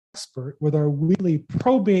Expert with our weekly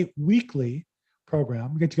Probate Weekly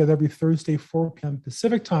program. We get together every Thursday, 4 p.m.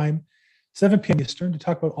 Pacific time, 7 p.m. Eastern, to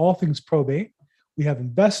talk about all things probate. We have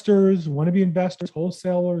investors, wannabe investors,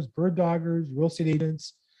 wholesalers, bird doggers, real estate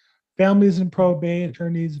agents, families in probate,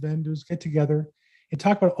 attorneys, vendors get together and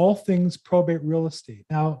talk about all things probate real estate.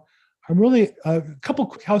 Now, I'm really a couple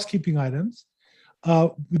quick housekeeping items.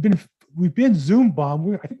 We've been Zoom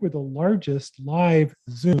bomb. I think we're the largest live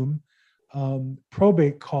Zoom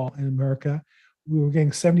probate call in America. We were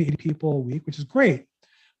getting 70, 80 people a week, which is great.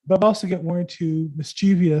 But we also get one or two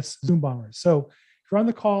mischievous Zoom bombers. So if you're on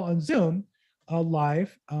the call on Zoom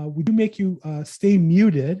live, we do make you stay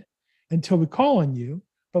muted until we call on you,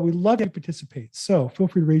 but we love you to participate. So feel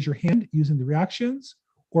free to raise your hand using the reactions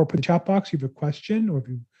or put in the chat box if you have a question, or if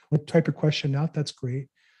you want to type your question out, that's great.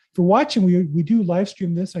 If you're watching, we do live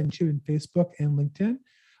stream this on YouTube and Facebook and LinkedIn.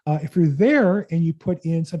 If you're there and you put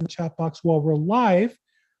in some chat box while we're live,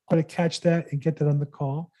 I'm going to catch that and get that on the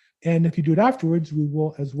call. And if you do it afterwards, we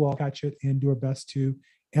will as well catch it and do our best to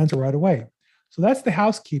answer right away. So that's the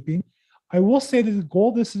housekeeping. I will say that the goal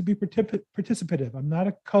of this is to be participative. I'm not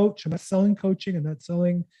a coach. I'm not selling coaching. I'm not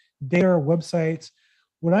selling data or websites.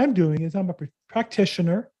 What I'm doing is I'm a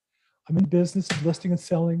practitioner. I'm in business of listing and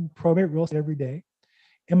selling probate real estate every day.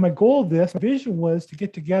 And my goal of this, my vision was to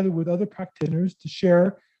get together with other practitioners to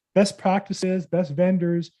share best practices, best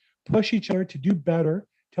vendors, push each other to do better,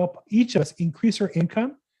 to help each of us increase our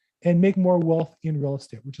income and make more wealth in real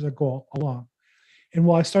estate, which is our goal along. And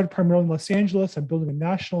while I started primarily in Los Angeles, I'm building a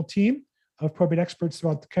national team of probate experts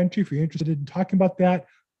throughout the country. If you're interested in talking about that,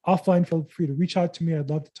 offline, feel free to reach out to me. I'd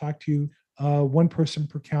love to talk to you, one person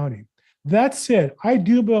per county. That said, I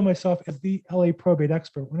do bill myself as the LA probate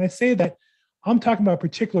expert. When I say that, I'm talking about a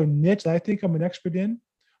particular niche that I think I'm an expert in,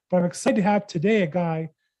 but I'm excited to have today a guy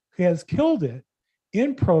who has killed it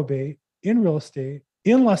in probate, in real estate,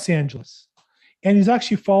 in Los Angeles. And he's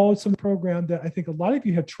actually followed some program that I think a lot of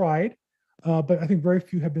you have tried, but I think very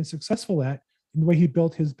few have been successful at in the way he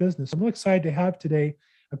built his business. I'm really excited to have today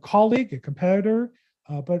a colleague, a competitor,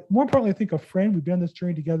 but more importantly, I think a friend. We've been on this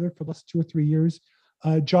journey together for the last 2 or 3 years,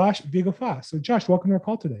 Josh Vigo-Fast. So Josh, welcome to our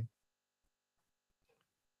call today.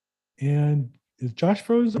 And is Josh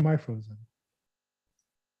frozen or am I frozen?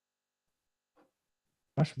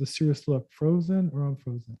 Josh with a serious look, frozen or I'm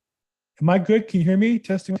frozen? Am I good? Can you hear me?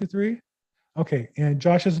 Testing 1, 2, 3. Okay, and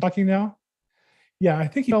Josh is talking now? Yeah, I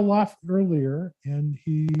think he fell off earlier and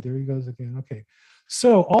there he goes again. Okay,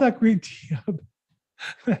 so all that green tea,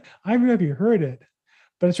 I don't know if you heard it,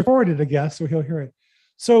 but it's recorded, I guess, so he'll hear it.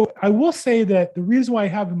 So I will say that the reason why I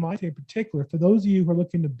have in mind in particular, for those of you who are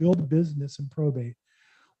looking to build a business in probate,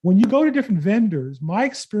 when you go to different vendors, my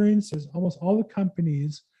experience is almost all the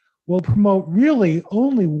companies will promote really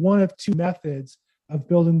only one of two methods of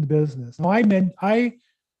building the business. Now, I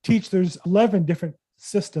teach there's 11 different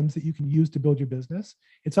systems that you can use to build your business.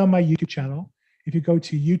 It's on my YouTube channel. If you go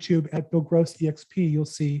to YouTube at Bill Gross EXP, you'll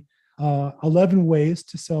see 11 ways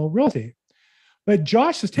to sell real estate. But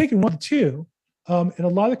Josh has taken 1 to 2, and a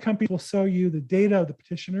lot of companies will sell you the data of the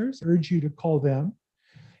petitioners, urge you to call them.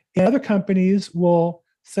 And other companies will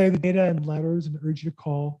say the data and letters and urge you to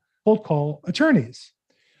cold call attorneys.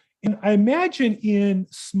 And I imagine in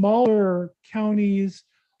smaller counties,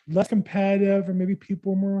 less competitive, or maybe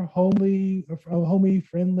people more homely,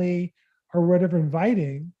 friendly, or whatever,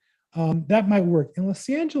 inviting, that might work. In Los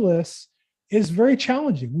Angeles is very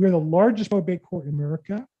challenging. We're the largest probate court in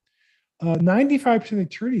America. 95% of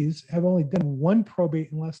attorneys have only done one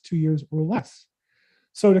probate in the last 2 years or less.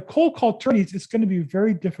 So to cold call attorneys, it's going to be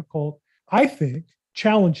very difficult, I think,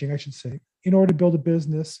 challenging, I should say, in order to build a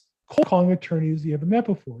business cold calling attorneys you haven't met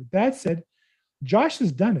before. That said, Josh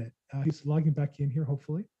has done it. He's logging back in here,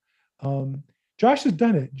 hopefully. Josh has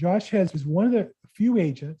done it. Josh is one of the few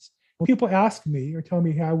agents. When people ask me or tell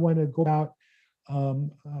me how I want to go about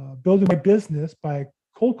building my business by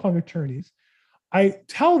cold calling attorneys, I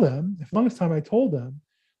tell them, for the longest time I told them,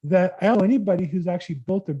 that I don't know anybody who's actually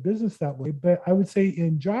built their business that way. But I would say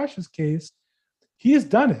in Josh's case, he has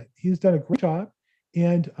done it. He's done a great job.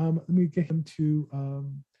 And let me get him to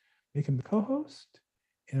make him the co-host.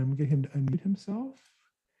 And I'm going to get him to unmute himself.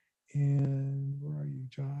 And where are you,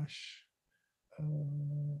 Josh?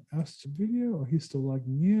 Ask the video. Oh, he's still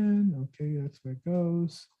logging in. Okay, that's where it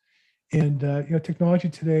goes. And technology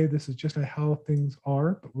today, this is just how things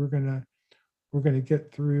are. But we're gonna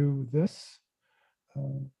get through this.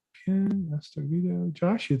 Pin, that's the video.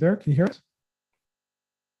 Josh, you there? Can you hear us?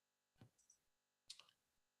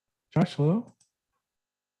 Josh, hello?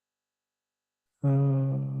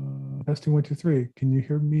 Testing 1, 2, 3. Can you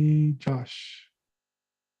hear me, Josh?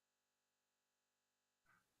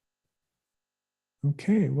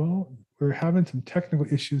 Okay, well, we're having some technical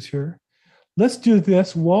issues here. Let's do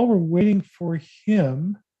this while we're waiting for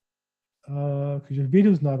him, because your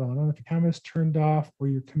video's not on. I don't know if your camera's turned off or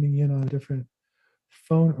you're coming in on a different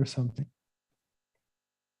phone or something.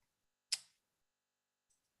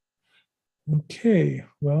 Okay,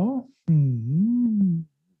 well,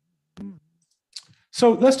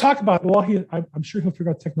 so let's talk about, well, I'm sure he'll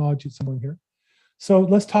figure out technology somewhere here. So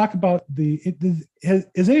let's talk about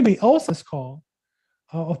is anybody else on this call?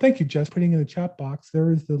 Oh, thank you, Jess, putting in the chat box.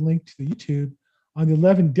 There is the link to the YouTube on the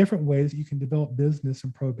 11 different ways that you can develop business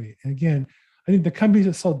in probate. And again, I think the companies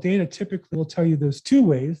that sell data typically will tell you there's two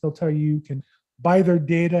ways. They'll tell you you can buy their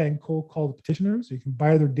data and cold call the petitioners. You can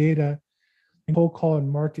buy their data and cold call and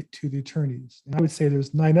market to the attorneys. And I would say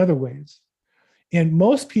there's 9 other ways. And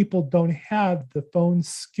most people don't have the phone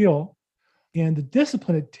skill and the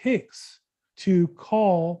discipline it takes to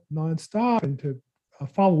call nonstop and to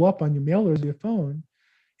follow up on your mailers via phone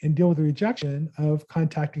and deal with the rejection of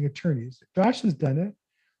contacting attorneys. Josh has done it.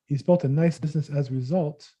 He's built a nice business as a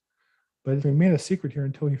result, but it's remained a secret here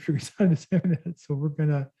until he figures out his minutes. So we're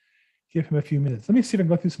gonna give him a few minutes. Let me see if I can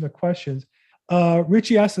go through some of the questions.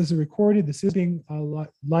 Richie asked, is it recorded? This is being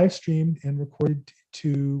live streamed and recorded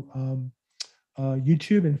to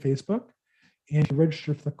YouTube and Facebook. And to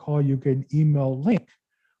register for the call, you get an email link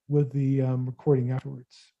with the recording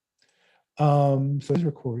afterwards. So it's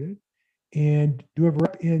recorded. And do we have a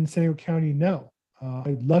rep in San Diego County? No.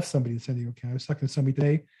 I'd love somebody in San Diego County. I was talking to somebody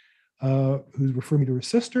today who's referring me to her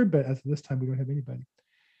sister, but as of this time, we don't have anybody.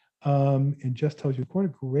 And Jess tells you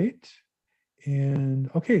recorded. Great. And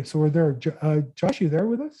okay, so we're there. Josh, you there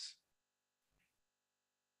with us?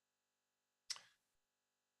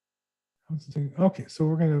 Okay,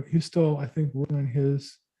 so he's still, I think, working on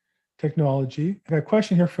his technology. I got a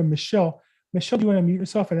question here from Michelle. Michelle, do you want to mute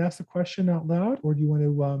yourself and ask the question out loud, or do you want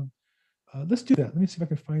to, let's do that. Let me see if I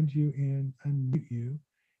can find you and unmute you,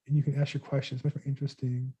 and you can ask your questions. Much more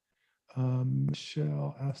interesting.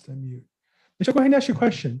 Michelle asked to unmute. Michelle, go ahead and ask your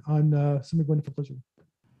question on something going to foreclosure.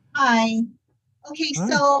 Hi. Okay, Hi.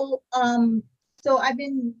 so I've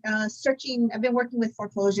been searching, I've been working with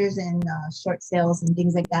foreclosures and short sales and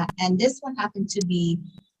things like that. And this one happened to be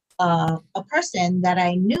a person that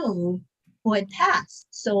I knew who had passed.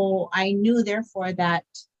 So I knew therefore that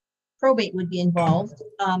probate would be involved.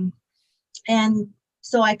 And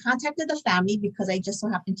so I contacted the family because I just so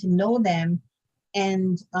happened to know them.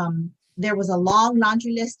 And there was a long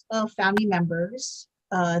laundry list of family members.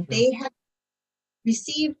 They had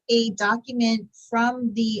received a document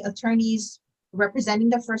from the attorneys representing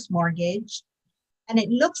the first mortgage. And it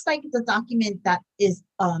looks like the document that is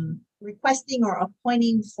requesting or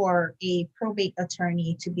appointing for a probate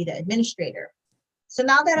attorney to be the administrator. So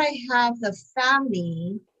now that I have the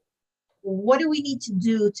family, what do we need to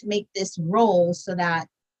do to make this roll so that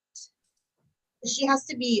she has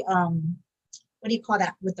to be, what do you call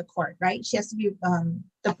that with the court, right? She has to be,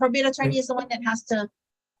 the probate attorney is the one that has to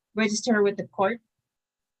register her with the court.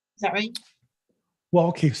 Is that right? Well,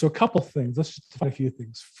 okay, so a couple things. Let's just define a few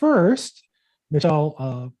things. First,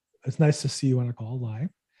 Michelle, it's nice to see you on a call live.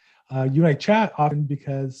 You and I chat often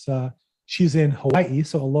because she's in Hawaii,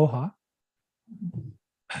 so aloha.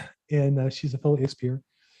 And she's a fellow ASPeer.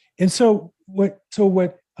 And so what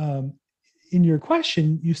in your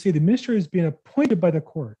question, you say the administrator is being appointed by the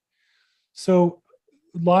court. So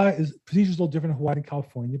procedure is a little different in Hawaii and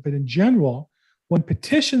California, but in general, one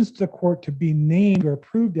petitions to the court to be named or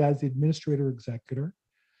approved as the administrator or executor.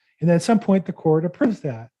 And then at some point, the court approves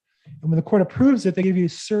that. And when the court approves it, they give you a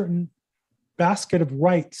certain basket of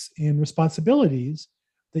rights and responsibilities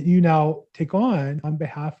that you now take on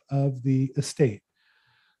behalf of the estate.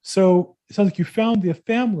 So it sounds like you found the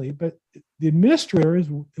family, but the administrator is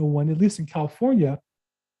the one, at least in California,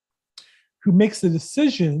 who makes the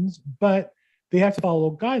decisions, but they have to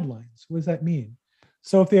follow guidelines. What does that mean?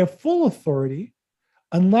 So if they have full authority,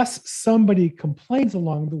 unless somebody complains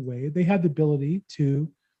along the way, they have the ability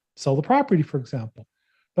to sell the property, for example.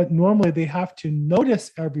 But normally they have to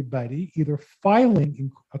notice everybody, either filing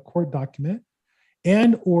in a court document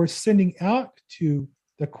and or sending out to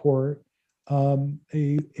the court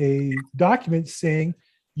a document saying,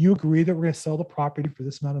 you agree that we're going to sell the property for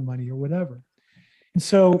this amount of money or whatever. And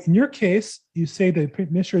so in your case, you say the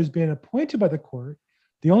administrator has been appointed by the court.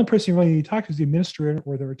 The only person you really need to talk to is the administrator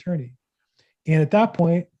or their attorney. And at that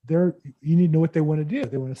point, you need to know what they want to do.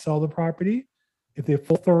 They want to sell the property. If they have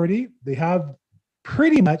full authority, they have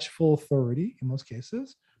pretty much full authority in most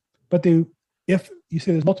cases. But if you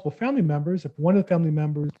say there's multiple family members, if one of the family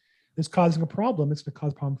members is causing a problem, it's going to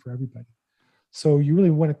cause a problem for everybody. So you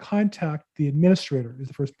really want to contact the administrator is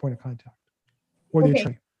the first point of contact, or the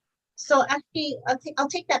attorney. So actually, I'll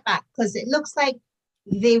take that back because it looks like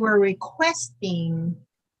they were requesting,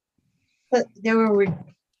 but they were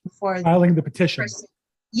for the Filing the petition. person.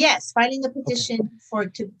 Yes, filing the petition for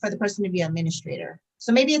the person to be administrator.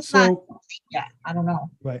 So maybe it's not So, yet. I don't know.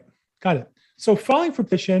 right, got it. So filing for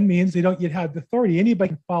petition means they don't yet have the authority. Anybody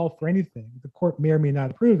can file for anything. The court may or may not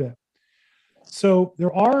approve it. So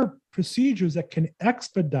there are procedures that can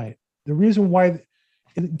expedite. The reason why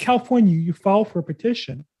in California, you file for a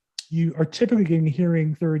petition, you are typically getting a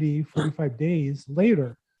hearing 30, 45 days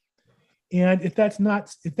later. And if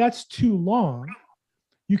that's too long,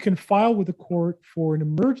 you can file with the court for an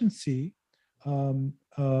emergency. You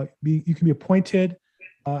can be appointed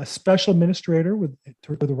a special administrator with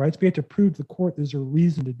the rights, be able to prove to the court there's a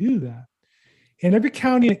reason to do that. And every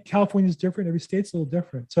county in California is different. Every state's a little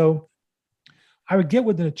different. So I would get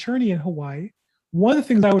with an attorney in Hawaii. One of the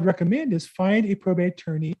things I would recommend is find a probate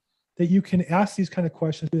attorney that you can ask these kind of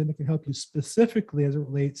questions and that can help you specifically as it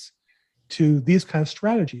relates to these kind of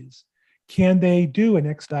strategies. Can they do an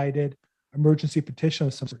expedited emergency petition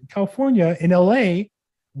of some sort? In California, in LA,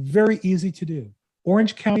 very easy to do.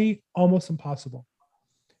 Orange County, almost impossible.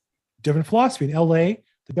 Different philosophy. In LA,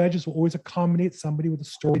 the judges will always accommodate somebody with a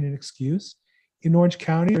story and an excuse. In Orange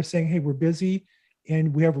County, they're saying, hey, we're busy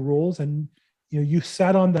and we have rules, and you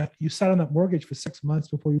sat on that mortgage for 6 months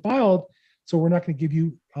before you filed, so we're not going to give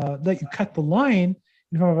you let you cut the line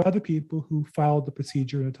in front of other people who filed the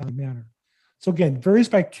procedure in a timely manner. So again, it varies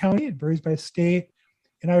by county, it varies by state,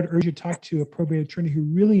 and I would urge you to talk to a probate attorney who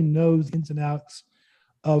really knows the ins and outs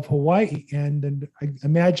of Hawaii. And then I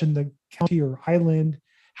imagine the county or island.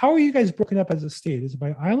 How are you guys broken up as a state? Is it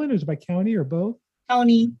by island or is it by county or both?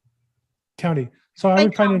 County. County. So I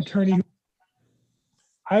would find an attorney.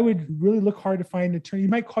 I would really look hard to find an attorney. You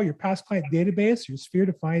might call your past client database, your sphere,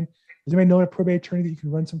 to find, does anybody know a probate attorney that you can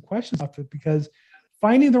run some questions off of? Because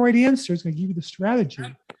finding the right answer is going to give you the strategy.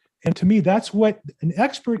 And to me, that's what an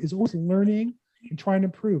expert is always learning and trying to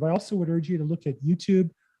improve. I also would urge you to look at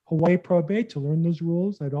YouTube Hawaii Probate to learn those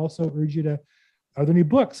rules. I'd also urge you to, are there any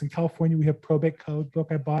books? In California, we have Probate Code book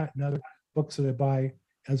I bought and other books that I buy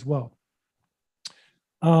as well.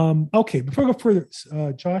 Okay, before I go further,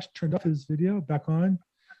 Josh turned off his video, back on.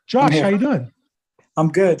 Josh, how you doing? I'm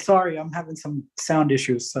good. Sorry, I'm having some sound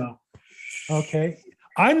issues. So, okay,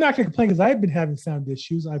 I'm not going to complain because I've been having sound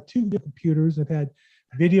issues. I have two different computers. I've had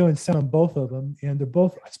video and sound on both of them, and they're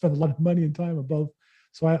both. I spend a lot of money and time on both,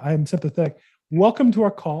 so I'm sympathetic. Welcome to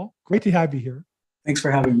our call. Great to have you here. Thanks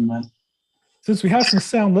for having me, man. Since we have some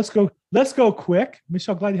sound, let's go quick.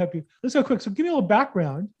 Michelle, glad to help you. Let's go quick. So, give me a little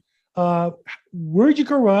background. Where'd you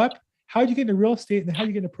grow up? How'd you get into real estate, and how did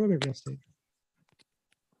you get into probate real estate?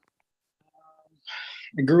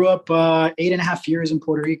 I grew up 8.5 years in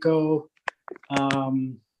Puerto Rico.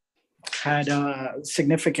 Had a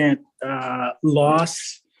significant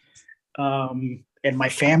loss in my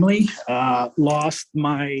family. Lost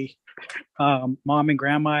my mom and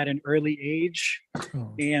grandma at an early age,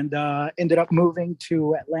 and ended up moving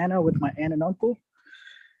to Atlanta with my aunt and uncle,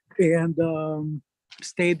 and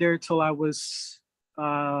stayed there till I was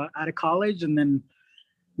out of college, and then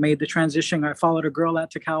made the transition. I followed a girl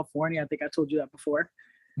out to California. I think I told you that before.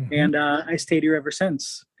 Mm-hmm. And I stayed here ever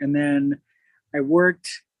since. And then I worked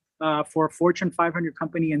for a Fortune 500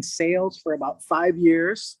 company in sales for about 5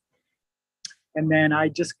 years. And then I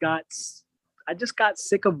just got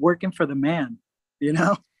sick of working for the man,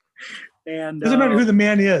 And doesn't matter who the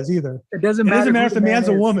man is either. It doesn't matter if the man's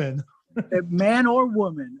a woman. Man or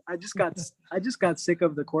woman. I just got sick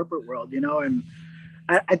of the corporate world, and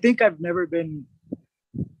I think I've never been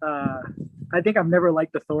I've never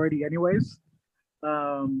liked authority anyways.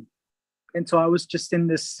 And so I was just in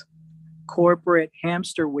this corporate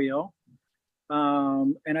hamster wheel.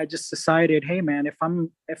 And I just decided, hey man, if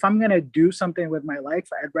I'm going to do something with my life,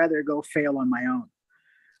 I'd rather go fail on my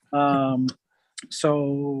own.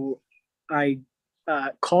 So I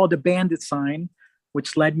called a bandit sign,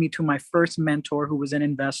 which led me to my first mentor, who was an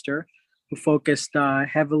investor who focused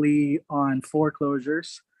heavily on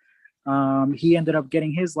foreclosures. He ended up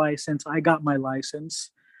getting his license. I got my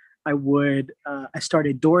license. I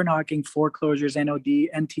started door knocking, foreclosures, NOD,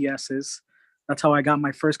 NTSs. That's how I got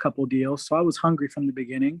my first couple deals. So I was hungry from the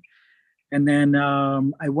beginning. And then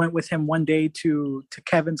I went with him one day to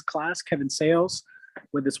Kevin's class, Kevin Sales,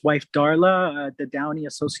 with his wife, Darla, at the Downey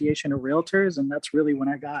Association of Realtors. And that's really when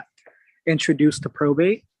I got introduced to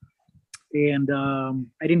probate. And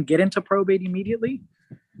I didn't get into probate immediately.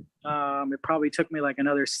 It probably took me like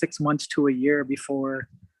another 6 months to a year before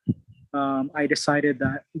I decided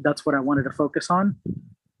that that's what I wanted to focus on.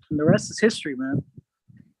 And the rest is history, man.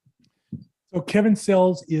 So Kevin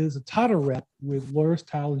Sales is a title rep with Lawyers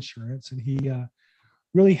Title Insurance, and he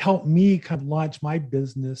really helped me kind of launch my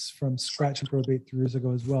business from scratch in probate 3 years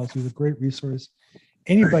ago as well. So he's a great resource.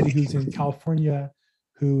 Anybody who's in California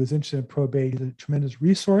who is interested in probate is a tremendous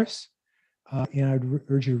resource. And I'd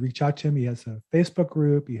urge you to reach out to him. He has a Facebook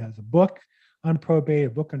group. He has a book on probate, a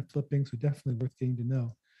book on flipping. So definitely worth getting to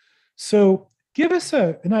know. So give us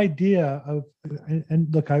an idea of,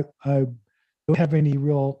 and look, I don't have any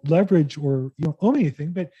real leverage or you don't own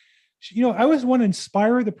anything, but I always want to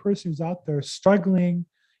inspire the person who's out there struggling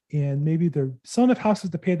and maybe they're selling enough houses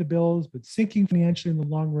to pay the bills, but sinking financially in the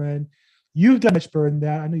long run. You've done much better than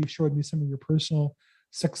that. I know you've showed me some of your personal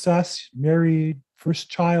success, married, first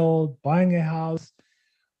child, buying a house.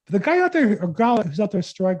 For the guy out there or gal who's out there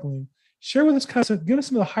struggling, share with us give us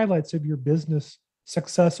some of the highlights of your business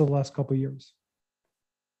success over the last couple of years.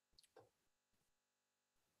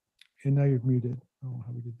 And now you're muted. I don't know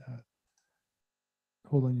how we did that.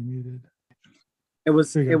 Hold on, you're muted.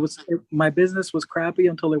 My business was crappy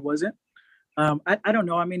until it wasn't. I don't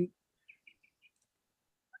know. I mean,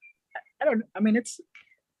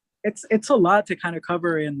 it's a lot to kind of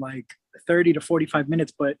cover in like 30 to 45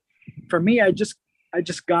 minutes. But for me, I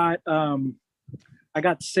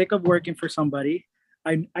got sick of working for somebody.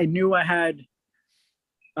 I knew I had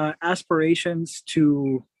aspirations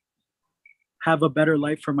to have a better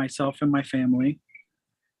life for myself and my family.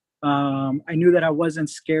 I knew that I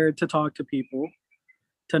wasn't scared to talk to people,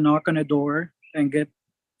 to knock on a door and get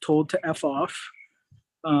told to F off.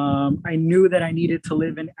 I knew that I needed to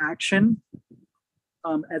live in action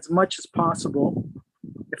as much as possible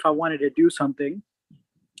if I wanted to do something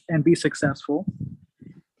and be successful.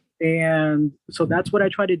 And so that's what I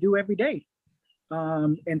try to do every day.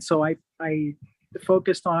 And so I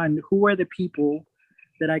focused on who are the people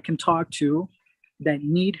that I can talk to that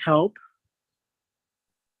need help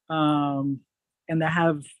and that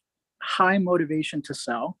have high motivation to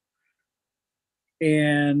sell.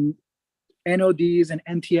 And NODs and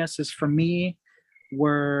NTSs for me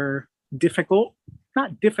were difficult.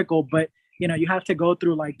 Not difficult, but you have to go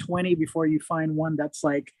through like 20 before you find one that's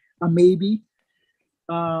like a maybe.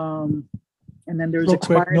 And then there's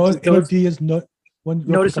expired. NOD is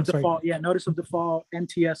notice of default. Yeah, notice of default,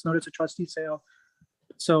 NTS, notice of trustee sale.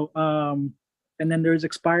 So and then there's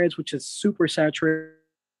expireds, which is super saturated.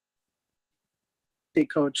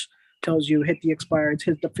 State coach tells you hit the expireds,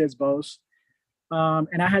 hit the FSBOs.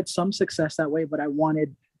 And I had some success that way, but I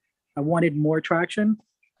wanted more traction.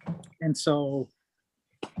 And so,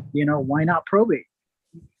 why not probate?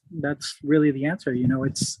 That's really the answer.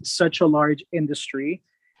 It's such a large industry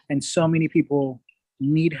and so many people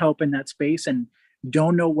need help in that space and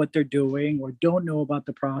don't know what they're doing or don't know about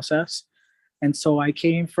the process. And so I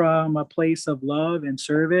came from a place of love and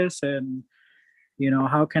service and,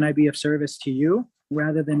 how can I be of service to you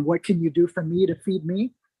rather than what can you do for me to feed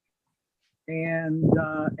me? And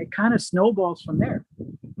it kind of snowballs from there,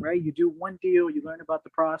 right? You do one deal, you learn about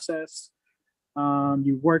the process,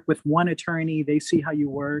 you work with one attorney, they see how you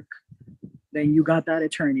work, then you got that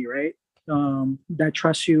attorney, right? That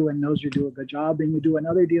trusts you and knows you do a good job. Then you do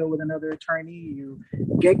another deal with another attorney, you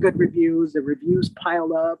get good reviews, the reviews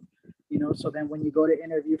pile up, so then when you go to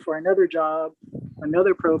interview for another job,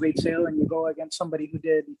 another probate sale, and you go against somebody who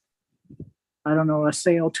did, I don't know, a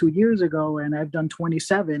sale 2 years ago, and I've done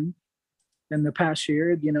 27 in the past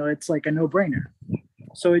year, it's like a no-brainer.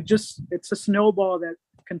 So it's a snowball that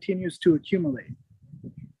continues to accumulate.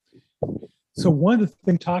 So one of the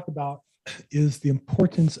things to talk about is the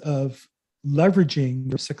importance of leveraging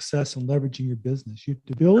your success and leveraging your business. You have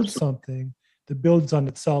to build something that builds on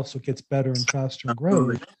itself so it gets better and faster and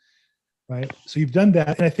grows, right? So you've done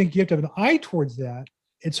that. And I think you have to have an eye towards that.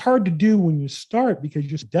 It's hard to do when you start because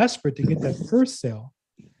you're just desperate to get that first sale,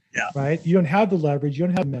 right? You don't have the leverage, you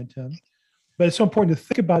don't have momentum. But it's so important to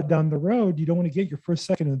think about down the road. You don't want to get your first,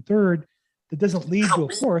 second, and third that doesn't lead to a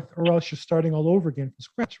fourth, or else you're starting all over again from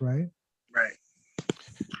scratch, right? Right.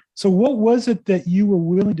 So what was it that you were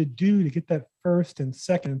willing to do to get that first and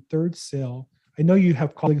second and third sale? I know you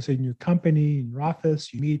have colleagues in your company, in your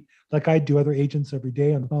office, you meet, like I do, other agents every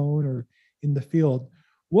day on the phone or in the field.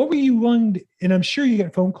 What were you willing to, and I'm sure you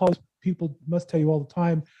get phone calls, people must tell you all the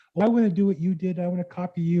time, I want to do what you did, I want to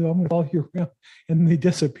copy you, I'm going to follow you around, and they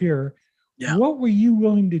disappear. Yeah. What were you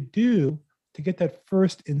willing to do to get that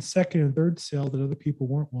first and second and third sale that other people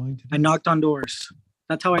weren't willing to do? I knocked on doors.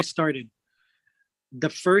 That's how I started. The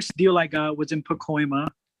first deal I got was in Pacoima.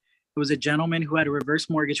 It was a gentleman who had a reverse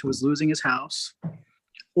mortgage who was losing his house.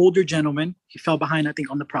 Older gentleman. He fell behind, I think,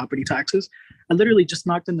 on the property taxes. I literally just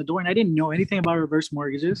knocked on the door and I didn't know anything about reverse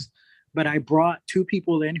mortgages, but I brought two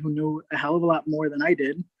people in who knew a hell of a lot more than I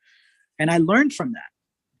did. And I learned from that.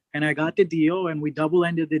 And I got the deal, and we double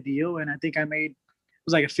ended the deal. And I think I made, it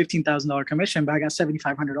was like a $15,000 commission, but I got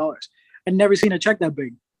 $7,500. I'd never seen a check that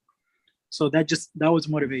big. So that was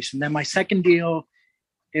motivation. Then my second deal,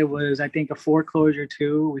 it was, I think, a foreclosure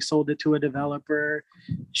too. We sold it to a developer.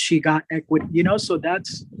 She got equity, so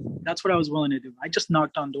that's what I was willing to do. I just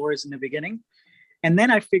knocked on doors in the beginning. And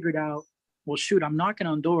then I figured out, well, shoot, I'm knocking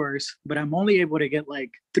on doors, but I'm only able to get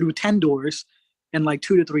like through 10 doors in like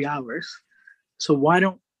 2 to 3 hours. So why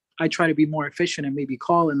don't I try to be more efficient and maybe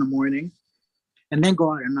call in the morning and then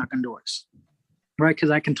go out and knock on doors, right?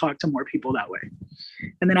 Because I can talk to more people that way.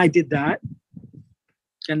 And then I did that.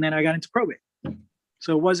 And then I got into probate.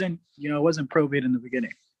 So it wasn't probate in the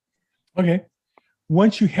beginning. Okay.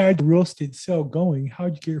 Once you had the real estate sale going, how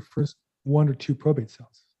did you get your first 1 or 2 probate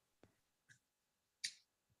sales?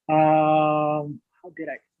 How did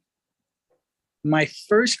I? My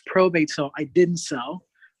first probate sale, I didn't sell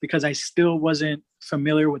because I still wasn't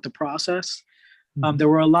familiar with the process. There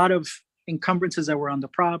were a lot of encumbrances that were on the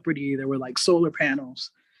property. There were like solar panels,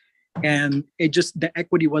 and the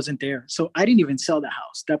equity wasn't there. So I didn't even sell the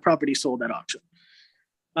house. That property sold at auction.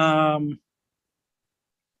 I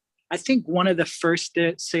think one of the first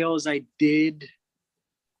sales I did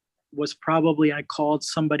was probably I called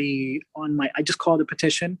somebody I just called a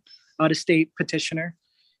petition, out-of-state petitioner.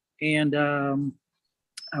 And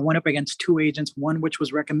I went up against 2 agents, one which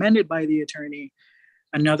was recommended by the attorney,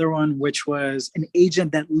 another one which was an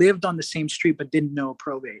agent that lived on the same street but didn't know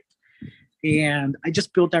probate. And I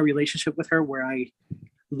just built that relationship with her where I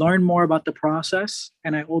learned more about the process,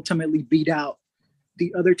 and I ultimately beat out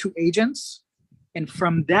the other 2 agents. And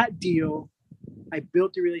from that deal, I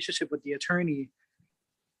built a relationship with the attorney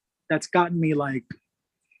that's gotten me like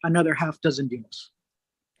another half dozen deals.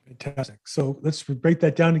 Fantastic. So let's break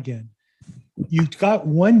that down again. You got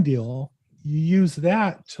one deal, you use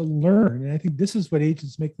that to learn. And I think this is what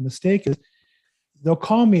agents make the mistake is they'll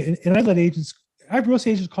call me, and I have real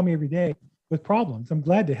estate agents call me every day with problems. I'm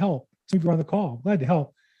glad to help. Some people are on the call, glad to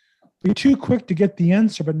help. But you're too quick to get the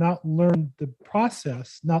answer, but not learn the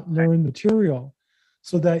process, not learn the material,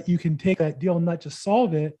 so that you can take that deal and not just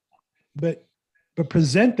solve it, but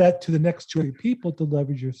present that to the next 2 or 3 people to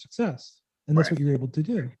leverage your success. And that's what you're able to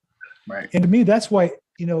do. Right. And to me, that's why,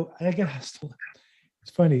 I get asked,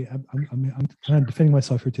 it's funny, I'm kind of defending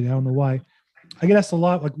myself here today. I don't know why. I get asked a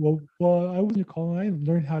lot, like, well, I wasn't calling, I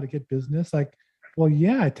learned how to get business. Like, well,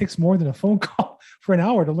 yeah, it takes more than a phone call for an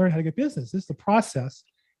hour to learn how to get business. This is the process.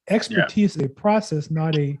 Expertise is a process,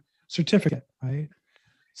 not a certificate, right?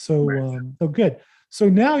 So, so good. So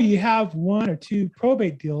now you have 1 or 2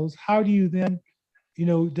 probate deals. How do you then,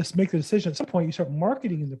 just make the decision? At some point, you start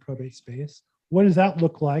marketing in the probate space. What does that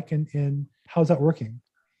look like, and how's that working?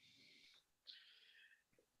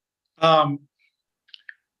 I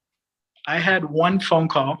had one phone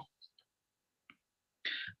call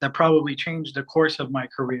that probably changed the course of my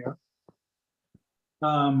career.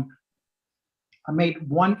 I made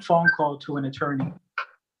one phone call to an attorney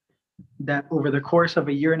that over the course of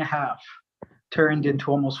a year and a half turned into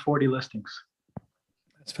almost 40 listings.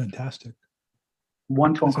 That's fantastic.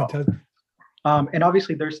 One phone That's call. fantastic. And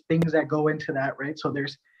obviously there's things that go into that, right? So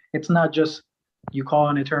it's not just you call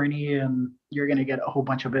an attorney and you're going to get a whole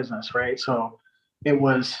bunch of business, right? So it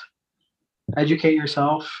was educate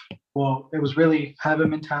yourself. Well, it was really have a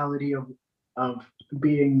mentality of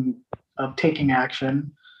taking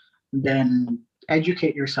action, then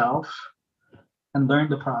educate yourself and learn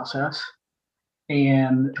the process,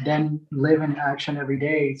 and then live in action every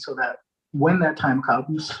day so that when that time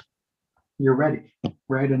comes, you're ready,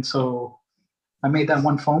 right? And so I made that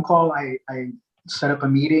one phone call. I set up a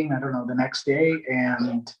meeting, I don't know, the next day,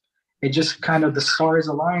 and it just kind of, the stars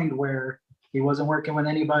aligned where he wasn't working with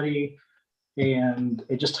anybody, and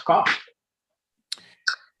it just took off.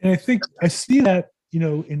 And I think I see that,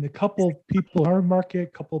 in a couple people in our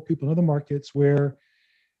market, couple of people in other markets, where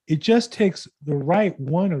it just takes the right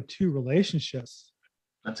 1 or 2 relationships.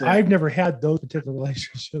 That's it. I've never had those particular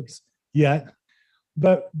relationships yet,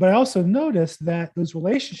 but I also noticed that those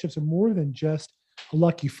relationships are more than just a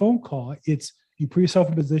lucky phone call. It's you put yourself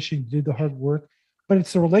in position, you did the hard work, but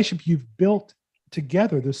it's a relationship you've built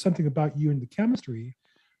together. There's something about you and the chemistry,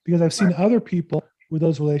 because I've seen other people with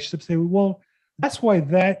those relationships say, well, that's why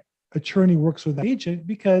that attorney works with that agent,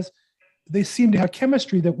 because they seem to have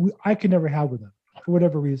chemistry that I could never have with them for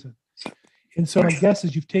whatever reason. And so my guess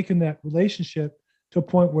is you've taken that relationship to a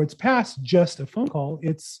point where it's past just a phone call.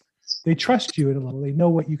 They trust you at a level. They know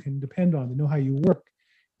what you can depend on. They know how you work.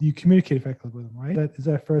 You communicate effectively with them, right? Is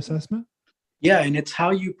that a fair assessment? Yeah, and it's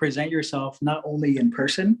how you present yourself, not only in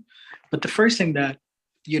person, but the first thing that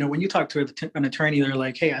when you talk to an attorney, they're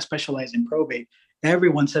like, hey, I specialize in probate.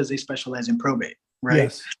 Everyone says they specialize in probate, right?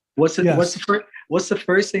 Yes. What's the Yes. what's the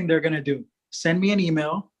first thing they're gonna do? Send me an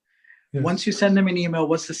email. Yes. Once you send them an email,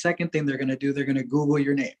 what's the second thing they're gonna do? They're gonna Google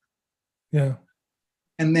your name. Yeah.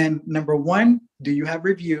 And then number one, do you have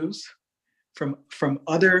reviews from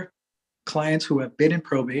other clients who have been in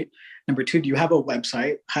probate? Number two, do you have a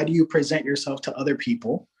website? How do you present yourself to other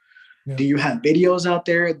people? Yeah. Do you have videos out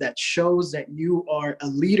there that shows that you are a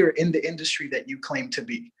leader in the industry that you claim to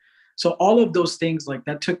be? So all of those things, like,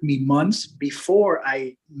 that took me months before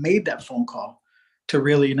I made that phone call to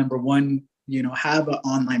really, number one, have an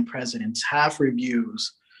online presence, have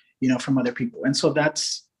reviews, from other people. And so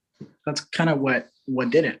that's kind of what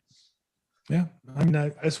did it. Yeah. I mean,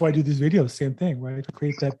 that's why I do these videos. Same thing, right? To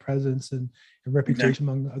create that presence and reputation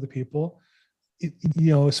among other people.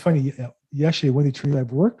 It's funny. Yesterday, one of the attorneys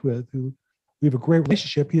I've worked with, who we have a great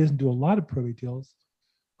relationship, he doesn't do a lot of probate deals,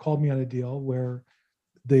 called me on a deal where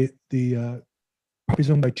the property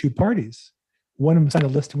is owned by two parties. One of them signed a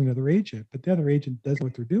listing with another agent, but the other agent does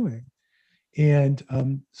what they're doing. And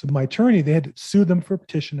so my attorney, they had to sue them for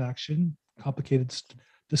petition action, complicated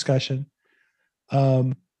discussion.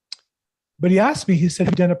 But he asked me, he said,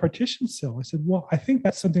 have you done a partition sale? I said, well, I think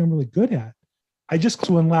that's something I'm really good at. I just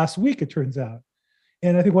closed one last week, it turns out.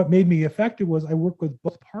 And I think what made me effective was I work with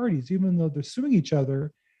both parties, even though they're suing each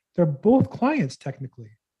other, they're both clients technically.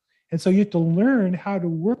 And so you have to learn how to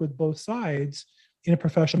work with both sides in a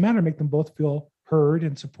professional manner, make them both feel heard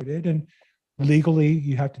and supported. And legally,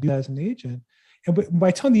 you have to do that as an agent. And by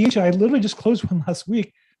telling the agent, I literally just closed one last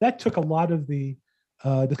week, that took a lot of the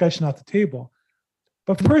discussion off the table.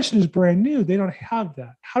 But for the person who's brand new, they don't have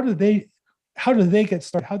that. How do they get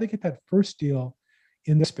started? How do they get that first deal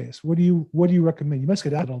in this space? What do you recommend? You must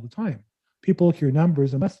get asked all the time. People look at your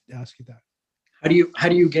numbers and must ask you that. How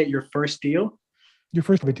do you get your first deal? Your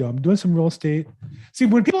first deal. I'm doing some real estate. See,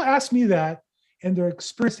 when people ask me that and they're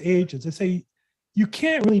experienced agents, I say, you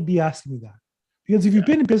can't really be asking me that. Because if you've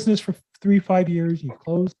been in business for 3-5 years, you've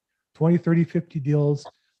closed 20, 30, 50 deals,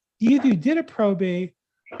 either you did a probate,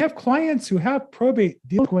 you have clients who have probate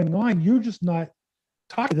deals going on, you're just not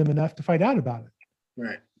talking to them enough to find out about it.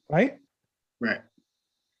 Right. Right? Right.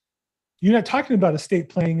 You're not talking about estate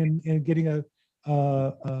planning and getting a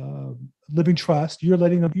living trust. You're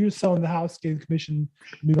selling the house, getting commission,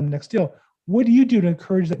 moving on the next deal. What do you do to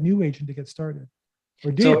encourage that new agent to get started?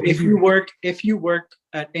 So if you work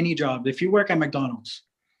at any job, if you work at McDonald's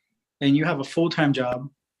and you have a full-time job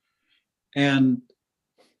and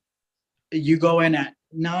you go in at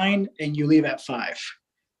 9 and you leave at 5,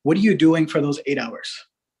 what are you doing for those 8 hours?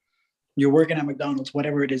 You're working at McDonald's,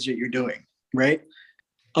 whatever it is that you're doing, right?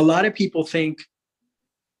 A lot of people think,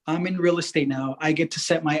 I'm in real estate now, I get to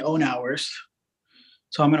set my own hours.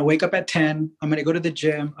 So I'm going to wake up at 10, I'm going to go to the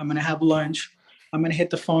gym, I'm going to have lunch, I'm going to hit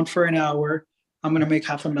the phone for an hour, I'm going to make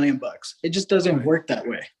 $500,000. It just doesn't work that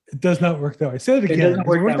way. It does not work that way. Say it again. It doesn't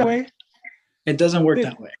work that way. It doesn't work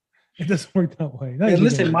that way. It doesn't work that way. And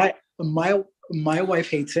listen, my wife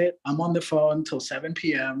hates it. I'm on the phone until 7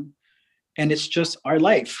 p.m. and it's just our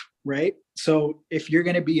life, right? So if you're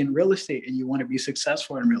going to be in real estate and you want to be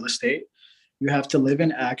successful in real estate, you have to live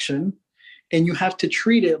in action and you have to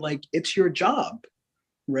treat it like it's your job,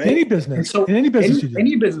 right? Any business. So in any business you do.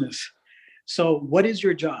 Any business. So what is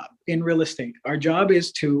your job in real estate? Our job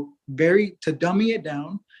is to dummy it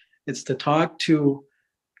down. It's to talk to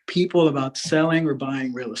people about selling or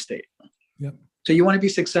buying real estate. Yep. So you want to be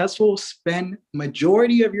successful, spend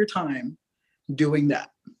majority of your time doing that.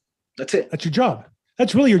 That's it. That's your job.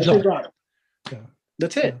 That's really your job. Yeah.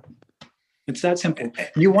 That's it. Yeah. It's that simple.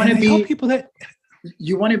 You want to be people that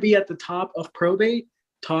you want to be at the top of probate,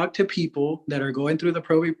 talk to people that are going through the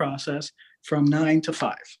probate process from 9 to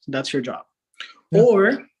 5. That's your job. Yeah.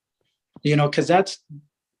 Or, because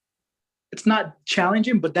it's not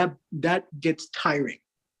challenging, but that gets tiring,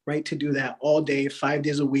 right? To do that all day, 5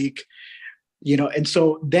 days a week, and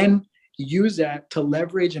so then use that to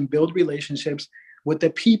leverage and build relationships with the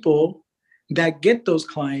people that get those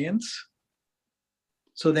clients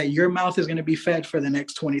so that your mouth is going to be fed for the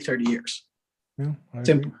next 20, 30 years. Yeah,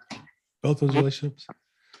 simple. Build those relationships.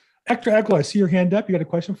 Hector Aguilar, I see your hand up. You got a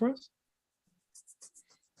question for us?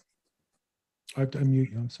 I have to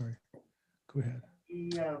unmute you. I'm sorry. Go ahead.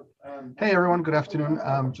 Yeah. Hey, everyone. Good afternoon.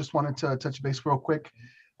 Just wanted to touch base real quick.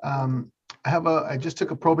 I just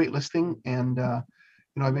took a probate listing and,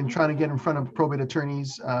 I've been trying to get in front of probate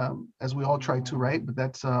attorneys as we all try to, right? But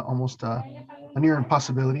that's almost a near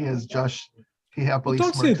impossibility, as Josh, he happily.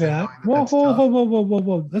 Don't say that.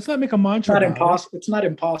 Whoa. Let's not make a mantra. It's not impossible. It's not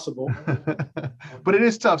impossible. But it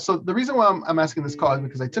is tough. So the reason why I'm asking this call is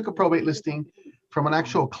because I took a probate listing from an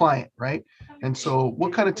actual client, right? And so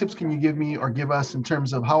what kind of tips can you give me or give us in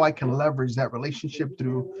terms of how I can leverage that relationship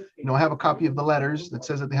through, I have a copy of the letters that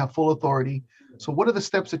says that they have full authority. So what are the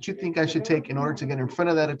steps that you think I should take in order to get in front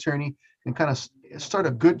of that attorney and kind of start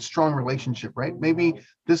a good, strong relationship, right? Maybe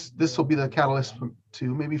this will be the catalyst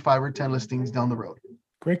to maybe 5 or 10 listings down the road.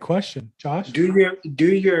 Great question. Josh? Do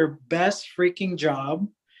your best freaking job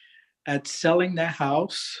at selling the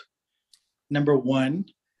house. Number one,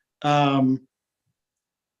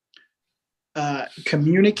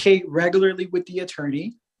 communicate regularly with the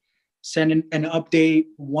attorney. Send an update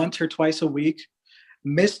once or twice a week.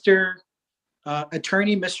 Mr.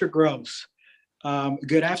 Attorney, Mr. Gross,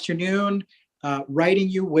 good afternoon. Writing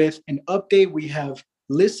you with an update. We have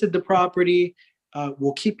listed the property.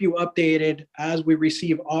 We'll keep you updated as we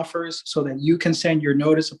receive offers so that you can send your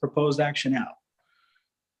notice of proposed action out.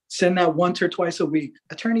 Send that once or twice a week.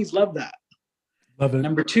 Attorneys love that. Love it.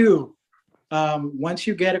 Number two, once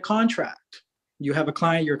you get a contract, you have a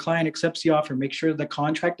client, your client accepts the offer, make sure the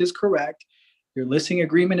contract is correct. Your listing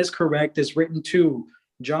agreement is correct, is written to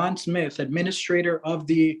John Smith, administrator of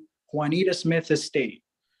the Juanita Smith estate.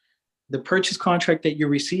 The purchase contract that you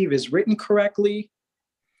receive is written correctly.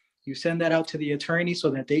 You send that out to the attorney so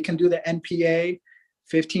that they can do the NPA,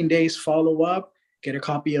 15 days follow up, get a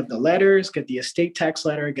copy of the letters, get the estate tax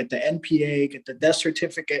letter, get the NPA, get the death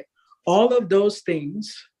certificate. All of those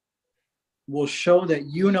things will show that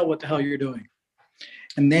you know what the hell you're doing.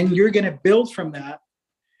 And then you're going to build from that,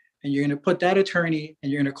 and you're going to put that attorney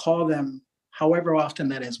and you're going to call them however often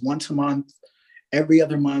that is, once a month, every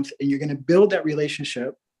other month, and you're going to build that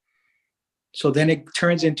relationship. So then it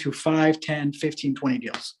turns into 5, 10, 15, 20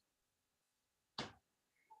 deals.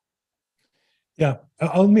 Yeah,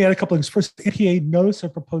 let me add a couple of things. First, NPA, notice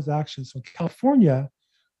of proposed action. So in California,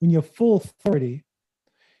 when you have full authority,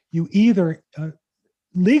 you either,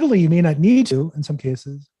 legally you may not need to in some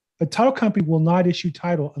cases, but title company will not issue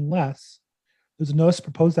title unless there's a notice of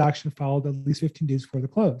proposed action filed at least 15 days before the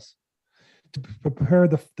close. To prepare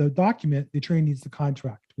the document, the attorney needs the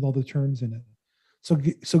contract with all the terms in it. So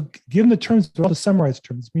give them the terms, they're all the summarized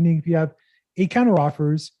terms, meaning if you have 8 counter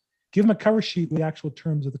offers, give them a cover sheet with the actual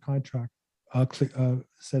terms of the contract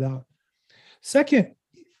set out. Second,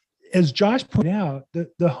 as Josh pointed out,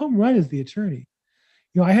 the home run is the attorney.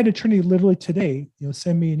 I had an attorney literally today,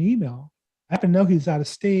 send me an email. I happen to know he's out of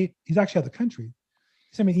state. He's actually out of the country.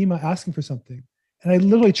 He sent me an email asking for something. And I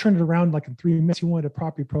literally turned it around like in 3 minutes. He wanted a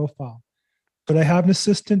property profile. Could I have an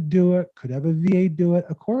assistant do it? Could I have a VA do it?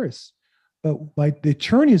 Of course. But like the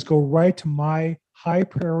attorneys go right to my high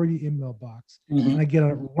priority email box. And I get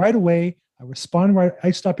on it right away. I respond right.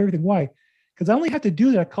 I stop everything. Why? Because I only have to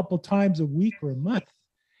do that a couple of times a week or a month.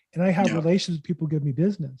 And I have relations with people who give me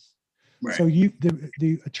business. Right. So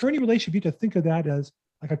the attorney relationship, you have to think of that as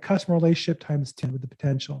like a customer relationship times 10 with the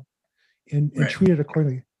potential and treat it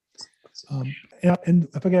accordingly. And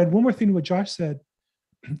if I could add one more thing to what Josh said,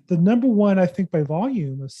 the number one, I think by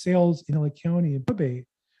volume of sales in LA County and probate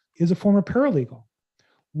is a former paralegal.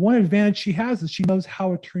 One advantage she has is she knows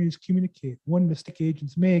how attorneys communicate. One mistake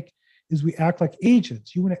agents make is we act like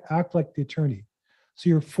agents. You want to act like the attorney.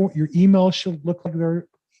 So your email should look like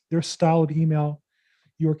their style of email.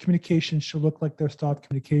 Your communication should look like their style of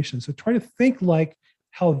communication. So try to think like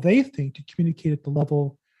how they think to communicate at the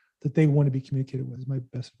level that they want to be communicated with is my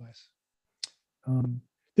best advice.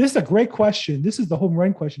 This is a great question. This is the home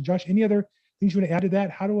run question. Josh, any other things you want to add to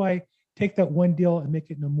that? How do I take that one deal and make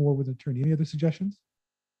it no more with an attorney? Any other suggestions?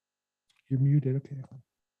 You're muted. Okay.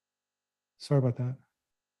 Sorry about that.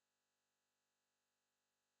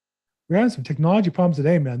 We're having some technology problems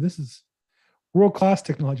today, man. This is world-class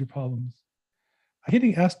technology problems. I'm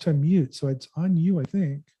hitting ask to unmute, so it's on you, I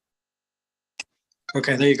think.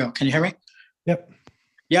 Okay, there you go. Can you hear me? Yep.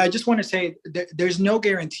 Yeah, I just want to say there's no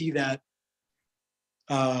guarantee that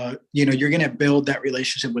you're going to build that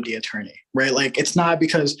relationship with the attorney, right? Like it's not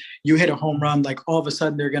because you hit a home run, like all of a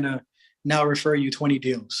sudden they're going to now refer you 20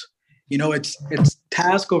 deals. It's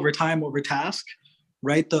task over time over task,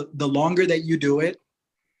 right? The longer that you do it,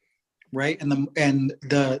 right? And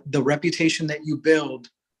the reputation that you build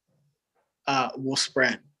will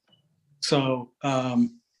spread. So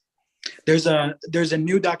there's a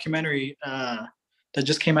new documentary that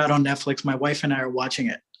just came out on Netflix. My wife and I are watching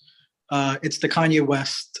it. It's the Kanye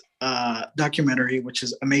West documentary, which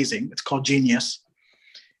is amazing. It's called Genius.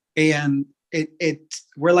 And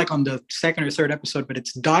we're like on the second or third episode, but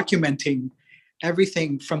it's documenting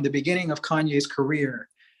everything from the beginning of Kanye's career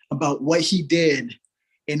about what he did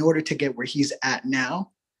in order to get where he's at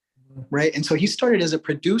now. Right. And so he started as a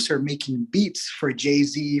producer making beats for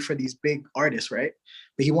Jay-Z, for these big artists, right?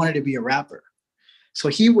 But he wanted to be a rapper. So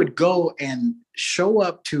he would go and show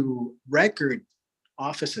up to record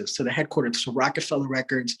offices, to the headquarters, to Rockefeller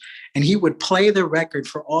Records, and he would play the record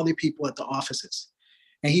for all the people at the offices.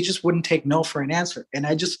 And he just wouldn't take no for an answer. And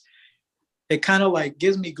it kind of like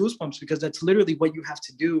gives me goosebumps because that's literally what you have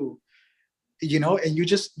to do, and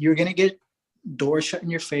you're going to get doors shut in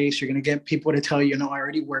your face. You're going to get people to tell you, I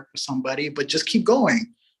already worked with somebody, but just keep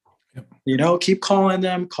going. Yep. Keep calling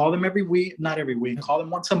them, call them every week, not every week, call them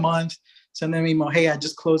once a month, send them an email. Hey, I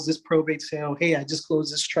just closed this probate sale. Hey, I just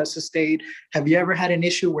closed this trust estate. Have you ever had an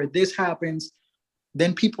issue where this happens?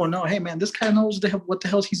 Then people know, hey man, this guy knows what the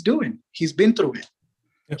hell he's doing. He's been through it.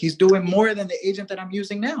 Yep. He's doing more than the agent that I'm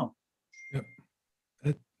using now. Yep.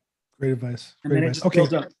 Great advice. And then it just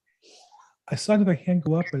builds up. I saw the hand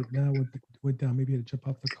go up, but now it went down. Maybe I had to jump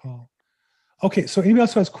off the call. Okay, so anybody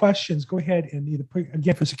else who has questions, go ahead and either put,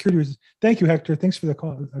 again, for security reasons. Thank you, Hector. Thanks for the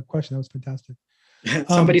question. That was fantastic.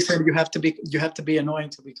 Somebody said you have to be annoying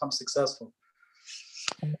to become successful.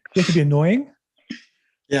 You have to be annoying?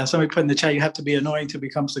 Yeah, somebody put in the chat, you have to be annoying to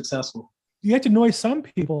become successful. You have to annoy some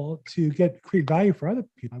people to create value for other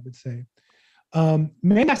people, I would say.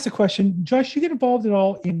 May I ask the question, Josh, you get involved at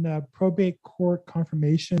all in probate court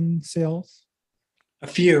confirmation sales? A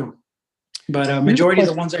few, but majority of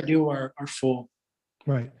the ones I do are full.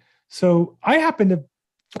 Right. So I happen to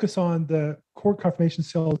focus on the court confirmation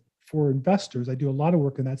sales for investors. I do a lot of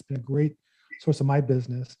work, and that's been a great source of my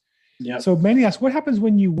business. Yeah. So many ask, what happens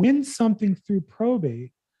when you win something through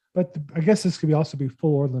probate? But I guess this could also be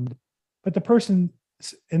full or limited. But the person,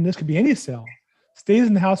 and this could be any sale, stays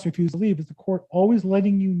in the house and refuses to leave. Is the court always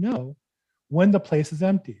letting you know when the place is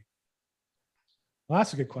empty? Well,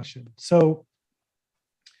 that's a good question. So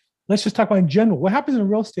let's just talk about in general. What happens in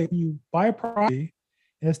real estate when you buy a property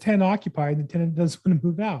and it's tenant occupied and the tenant doesn't want to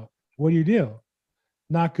move out? What do?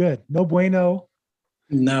 Not good. No bueno.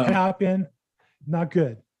 No. Can happen. Not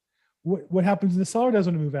good. What happens when the seller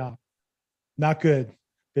doesn't want to move out? Not good.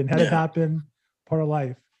 Didn't have it happen. Part of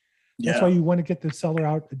life. That's why you want to get the seller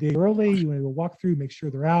out a day early. You want to go walk through, make sure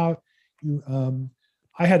they're out.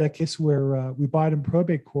 I had a case where we bought in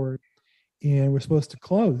probate court and we're supposed to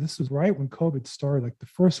close. This was right when COVID started, like the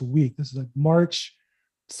first week. This is like March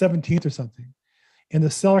 17th or something. And the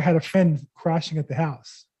seller had a friend crashing at the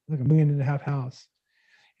house, like $1.5 million house.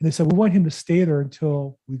 And they said, we want him to stay there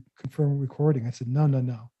until we confirm recording. I said,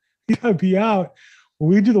 no. You gotta be out. When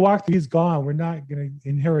we do the walkthrough, he's gone. We're not gonna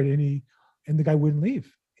inherit any, and the guy wouldn't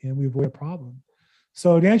leave. And we avoid a problem.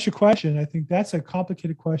 So to answer your question, I think that's a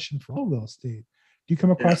complicated question for all real estate. Do you come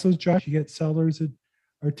across those, Josh? You get sellers that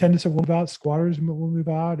are tenants that will move out, squatters will move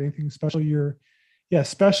out, anything special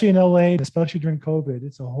especially in LA, especially during COVID.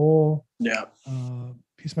 It's a whole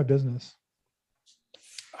piece of my business.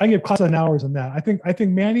 I can give class on hours on that. I think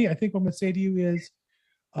Manny, what I'm gonna say to you is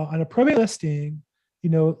on a probate listing,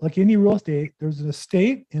 like any real estate, there's an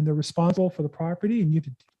estate and they're responsible for the property and you have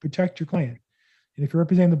to protect your client. And if you're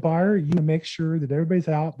representing the buyer, you make sure that everybody's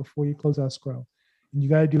out before you close escrow. And you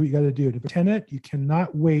got to do what you got to do. To protect it, you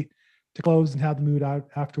cannot wait to close and have them move out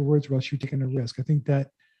afterwards, or else you're taking a risk. I think that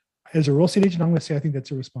as a real estate agent, I'm going to say I think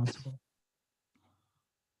that's irresponsible.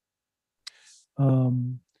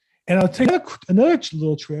 And I'll tell you another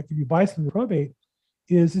little trick if you buy something in probate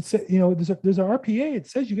is there's an RPA. It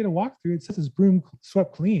says you get a walkthrough. It says it's broom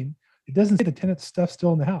swept clean. It doesn't say the tenant's stuff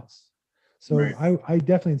still in the house. So I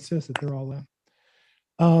definitely insist that they're all in.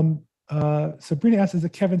 Sabrina asks, is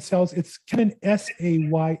it Kevin Sayles? It's Kevin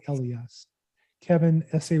Sayles. Kevin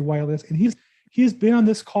Sayles. And he's been on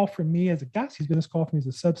this call for me as a guest. He's been on this call for me as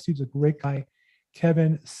a substitute. He's a great guy.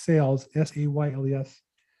 Kevin Sayles, Sayles.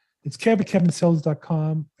 It's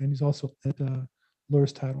kevinsayles.com, and he's also at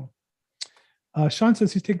Lawyer's Title. Sean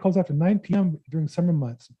says he's taking calls after 9 p.m. during summer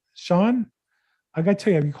months. Sean, I got to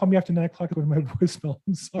tell you, if you call me after 9 o'clock, go to my voicemail.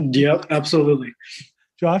 I'm sorry. Yep, absolutely.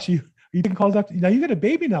 Josh, you can call after. Now you got a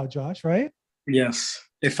baby now, Josh, right? Yes.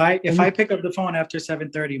 If I pick up the phone after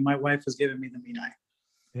 7:30, my wife is giving me the mean eye.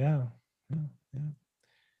 Yeah.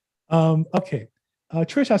 Okay.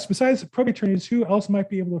 Trish asks, besides probate attorneys, who else might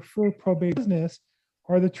be able to refer probate business?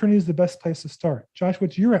 Are the attorneys the best place to start? Josh, I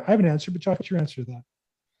have an answer, but Josh, what's your answer to that?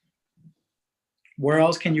 Where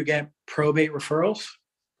else can you get probate referrals?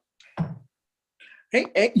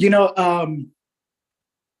 Hey,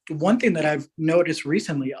 one thing that I've noticed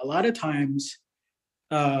recently, a lot of times,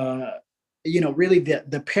 really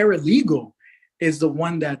the paralegal is the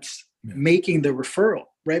one that's making the referral,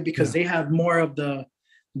 right? Because they have more of the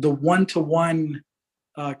one-to-one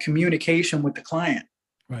communication with the client.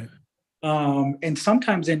 Right. And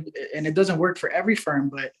sometimes, and it doesn't work for every firm,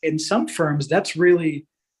 but in some firms, that's really,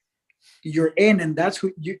 you're in, and that's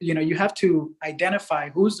who you have to identify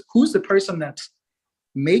who's the person that's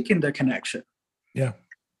making the connection. Yeah.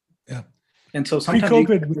 Yeah. And so sometimes you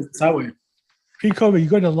Pre-COVID, get it that way. Pre-COVID, you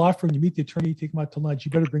go to the law firm, you meet the attorney, you take them out to lunch.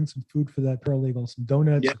 You better bring some food for that paralegal, some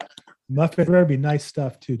donuts, Yeah. muffins. Better be nice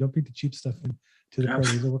stuff too. Don't bring the cheap stuff in to the Yeah.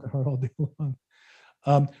 paralegal. They're working hard all day long.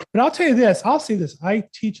 But I'll tell you this. I'll say this. I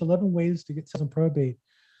teach 11 ways to get sales and probate,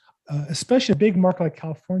 especially a big market like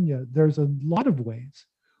California. There's a lot of ways.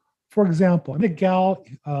 For example, I met a gal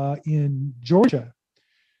in Georgia.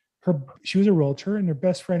 She was a realtor, and her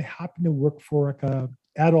best friend happened to work for like a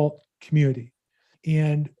adult community,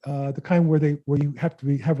 and the kind where you have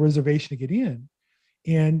to have a reservation to get in.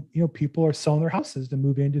 And people are selling their houses to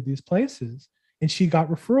move into these places. And she got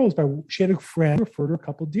referrals she had a friend referred her a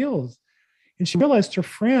couple deals, and she realized her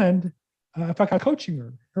friend, in fact, I was coaching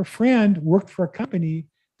her. Her friend worked for a company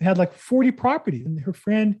that had like 40 properties, and her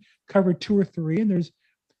friend covered 2 or 3, and there's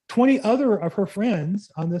 20 other of her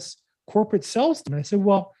friends on this corporate sales team. And I said,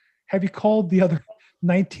 well, have you called the other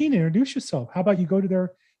 19 and introduce yourself? How about you go to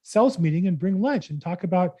their sales meeting and bring lunch and talk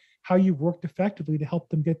about how you worked effectively to help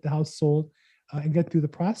them get the house sold and get through the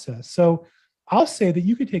process. So I'll say that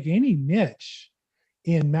you could take any niche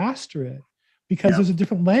and master it because there's a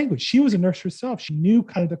different language. She was a nurse herself. She knew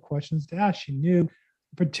kind of the questions to ask. She knew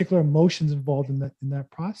particular emotions involved in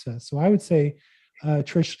that process. So I would say,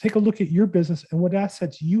 Trish, take a look at your business and what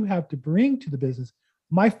assets you have to bring to the business.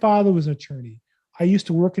 My father was an attorney. I used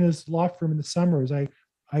to work in his law firm in the summers. I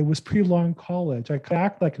was pre-law in college. I could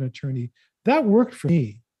act like an attorney. That worked for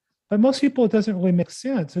me. But most people, it doesn't really make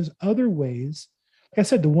sense. There's other ways. Like I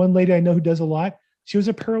said, the one lady I know who does a lot, she was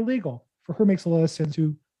a paralegal. For her, it makes a lot of sense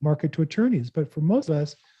to market to attorneys. But for most of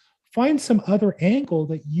us, find some other angle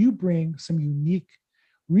that you bring some unique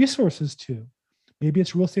resources to. Maybe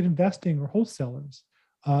it's real estate investing or wholesalers.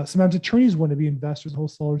 Sometimes attorneys want to be investors and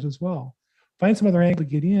wholesalers as well. Find some other angle to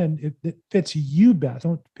get in that fits you best.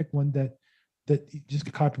 Don't pick one that you just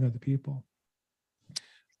get copying other people.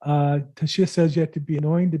 Tashia says you have to be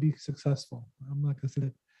annoying to be successful. I'm not going to say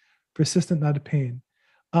that. Persistent, not a pain.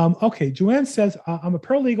 Okay, Joanne says, I'm a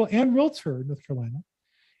paralegal and realtor in North Carolina.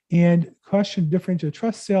 And question, differentiate a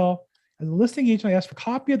trust sale. As a listing agent, I asked for a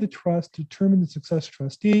copy of the trust to determine the success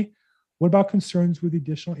trustee. What about concerns with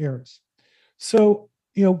additional heirs? So,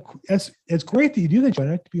 it's great that you do that,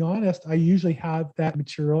 Joanna. To be honest, I usually have that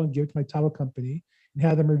material and give it to my title company and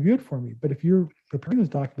have them reviewed for me. But if you're preparing those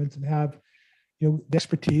documents and have the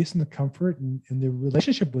expertise and the comfort and the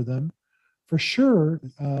relationship with them, for sure,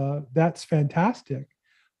 that's fantastic.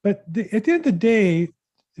 But at the end of the day,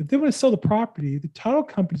 if they want to sell the property, the title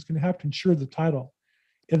company is going to have to insure the title.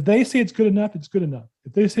 If they say it's good enough, it's good enough.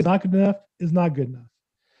 If they say it's not good enough, it's not good enough.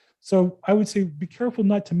 So I would say be careful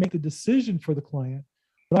not to make the decision for the client,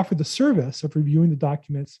 but offer the service of reviewing the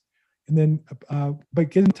documents, and then by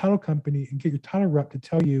getting the title company and get your title rep to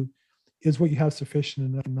tell you is what you have sufficient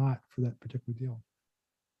enough or not for that particular deal.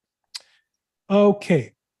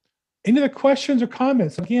 Okay. Any other questions or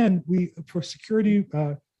comments? Again, for security,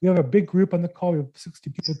 we have a big group on the call. We have 60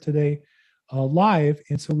 people today live,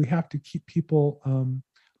 and so we have to keep people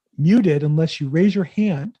muted unless you raise your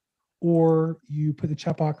hand or you put in the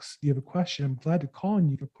chat box. You have a question. I'm glad to call on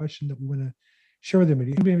you for a question that we want to share with them.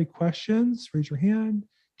 Anybody have any questions? Raise your hand,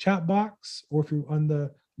 chat box, or if you're on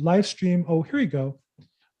the live stream. Oh, here we go.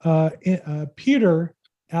 Peter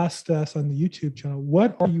asked us on the YouTube channel,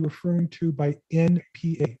 what are you referring to by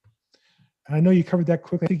NPA? And I know you covered that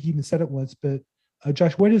quickly. I think you even said it once, but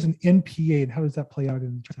Josh, what is an NPA and how does that play out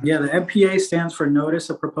in the transaction? Yeah, the NPA stands for Notice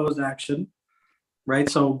of Proposed Action, right?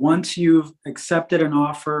 So once you've accepted an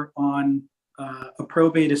offer on a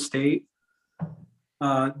probate estate,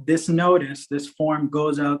 this notice, this form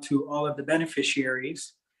goes out to all of the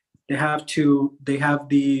beneficiaries.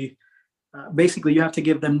 Basically you have to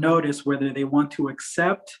give them notice whether they want to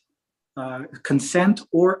accept, consent,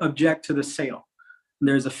 or object to the sale. And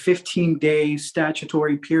there's a 15-day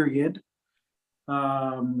statutory period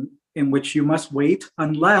in which you must wait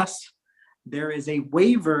unless there is a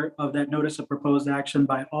waiver of that notice of proposed action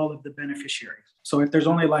by all of the beneficiaries. So if there's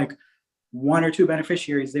only like 1 or 2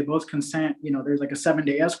 beneficiaries, they both consent, there's like a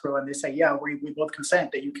 7-day escrow and they say, yeah, we both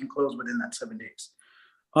consent that you can close within that 7 days.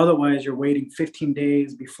 Otherwise, you're waiting 15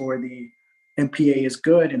 days before the NPA is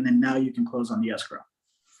good, and then now you can close on the escrow.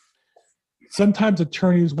 Sometimes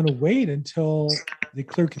attorneys want to wait until they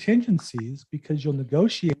clear contingencies because you'll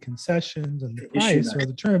negotiate concessions and the price or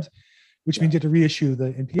the terms, which means you have to reissue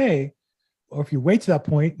the NPA. Or if you wait to that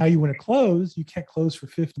point, now you want to close, you can't close for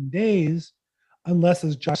 15 days unless,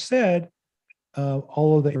 as Josh said,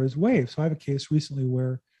 all of the errors waived. So I have a case recently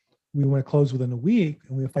where we want to close within a week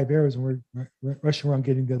and we have 5 errors and we're rushing around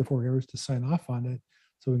getting the other 4 errors to sign off on it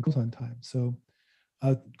so we can close on time. So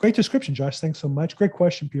Great description, Josh. Thanks so much. Great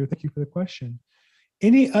question, Peter. Thank you for the question.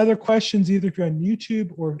 Any other questions, either if you're on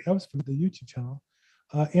YouTube or that was from the YouTube channel?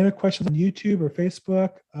 Any other questions on YouTube or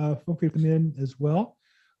Facebook? Feel free to come in as well.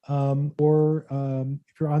 If you're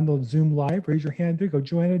on the Zoom Live, raise your hand. There you go,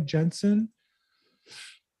 Joanna Jensen.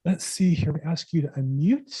 Let's see here. We ask you to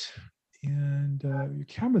unmute, and your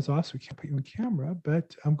camera's off, so we can't put you on camera.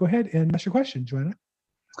 But go ahead and ask your question, Joanna.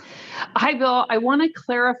 Hi, Bill. I want to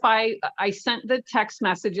clarify. I sent the text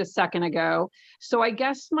message a second ago. So I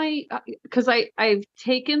guess because I've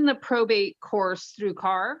taken the probate course through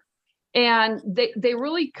CAR, and they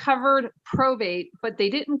really covered probate, but they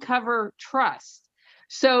didn't cover trust.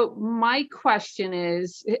 So my question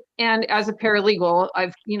is, and as a paralegal,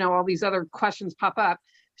 I've, all these other questions pop up.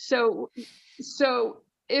 So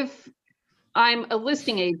if I'm a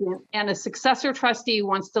listing agent and a successor trustee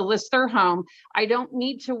wants to list their home, I don't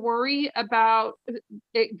need to worry about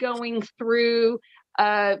it going through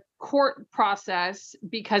a court process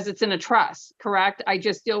because it's in a trust, correct? I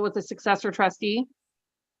just deal with a successor trustee.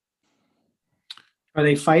 Are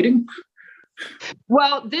they fighting?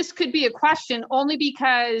 Well, this could be a question only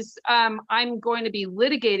because I'm going to be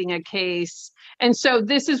litigating a case. And so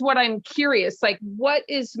this is what I'm curious, like, what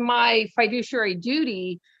is my fiduciary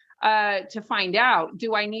duty to find out?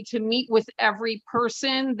 Do I need to meet with every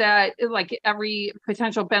person that, like every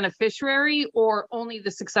potential beneficiary, or only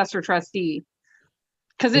the successor trustee?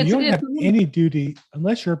 Because You don't have any duty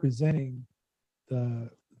unless you're representing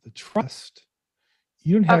the trust.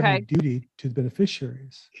 You don't have any duty to the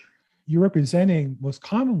beneficiaries. You're representing, most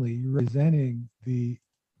commonly, you're representing the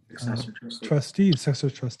trustee, successor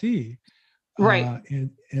trustee. Right.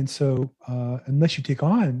 And so unless you take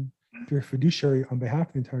on your fiduciary on behalf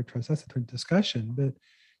of the entire trust, that's a different discussion. But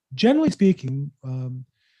generally speaking,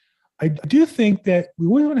 I do think that we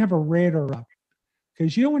always want to have a radar up,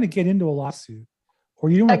 because you don't want to get into a lawsuit, or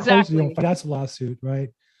you don't want to close the deal and finance a lawsuit, right?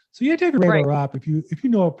 So you have to have your radar up if you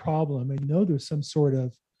know a problem and you know there's some sort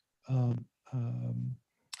of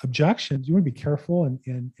objections. You want to be careful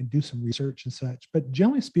and do some research and such. But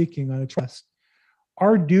generally speaking, on a trust,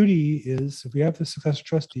 our duty is, if we have the successor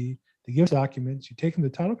trustee, they give us documents, you take them to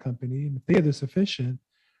the title company, and if they are sufficient,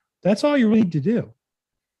 that's all you really need to do.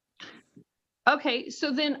 Okay,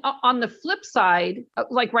 so then on the flip side,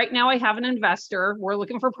 like right now I have an investor, we're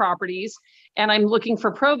looking for properties, and I'm looking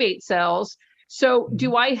for probate sales. So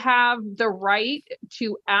do I have the right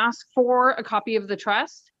to ask for a copy of the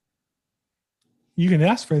trust? You can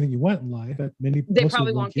ask for anything you want in life, but They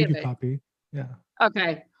probably won't give you a it. copy. Yeah.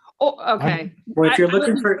 Okay. Oh, okay. Well, if you're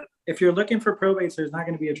looking for probates, there's not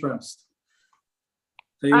going to be a trust.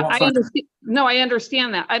 So you won't I find understand. No, I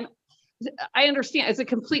understand that. I understand.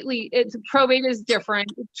 It's probate is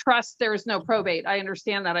different. Trust, there is no probate. I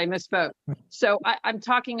understand that. I misspoke. So I'm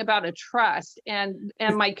talking about a trust, and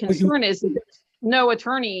my concern is that there's no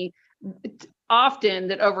attorney often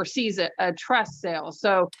that oversees a trust sale.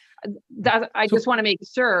 So that I just want to make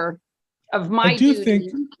sure of my I do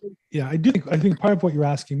duty. I think part of what you're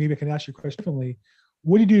asking, maybe I can ask you a question differently.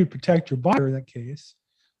 What do you do to protect your buyer in that case?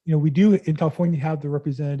 We do in California have the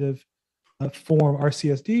representative form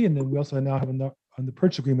RCSD, and then we also now have on the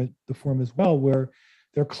purchase agreement the form as well, where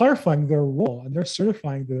they're clarifying their role and they're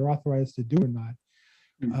certifying that they're authorized to do or not.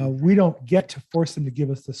 We don't get to force them to give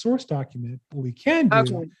us the source document. What we can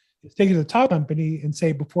do is take it to the top company and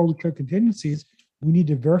say, before we clear contingencies, we need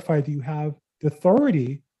to verify that you have the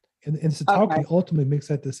authority, and the title company ultimately makes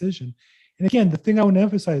that decision. And again, the thing I want to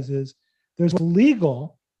emphasize is there's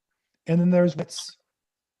legal, and then there's what's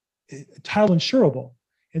title insurable.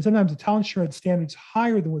 And sometimes the title insurance standard's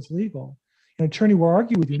higher than what's legal. An attorney will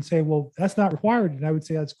argue with you and say, well, that's not required. And I would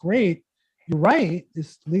say, that's great. You're right.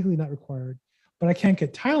 It's legally not required. But I can't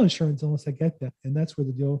get title insurance unless I get that. And that's where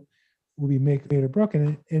the deal will be made or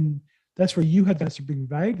broken. And that's where you have to bring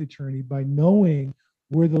value to the attorney by knowing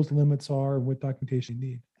where those limits are and what documentation you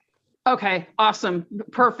need. Okay, awesome.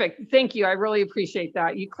 Perfect. Thank you. I really appreciate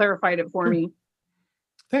that. You clarified it for me.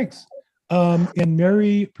 Thanks. And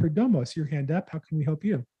Mary Perdomo, I see your hand up. How can we help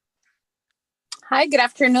you? Hi, good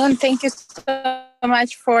afternoon. Thank you so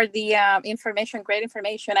much for the information, great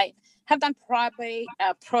information. I have done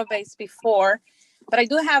probates before, but I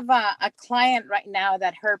do have a client right now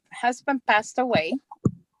that her husband passed away,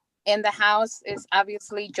 and the house is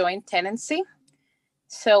obviously joint tenancy.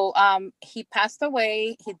 So he passed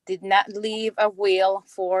away. He did not leave a will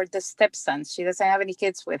for the stepsons. She doesn't have any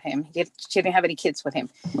kids with him. She didn't have any kids with him.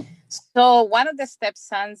 So one of the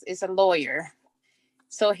stepsons is a lawyer.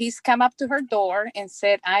 So he's come up to her door and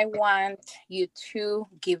said, I want you to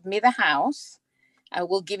give me the house. I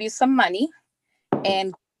will give you some money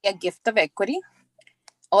and a gift of equity.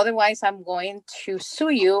 Otherwise, I'm going to sue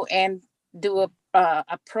you and do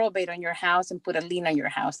a probate on your house and put a lien on your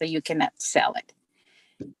house that you cannot sell it.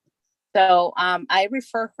 So I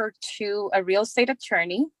refer her to a real estate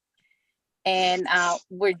attorney, and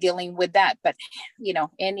we're dealing with that. But, you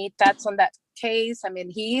know, any thoughts on that case? I mean,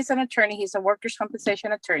 he is an attorney. He's a workers'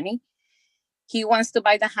 compensation attorney. He wants to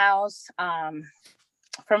buy the house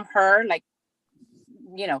from her, like,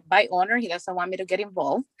 you know, by owner. He doesn't want me to get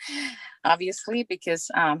involved, obviously, because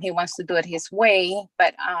he wants to do it his way.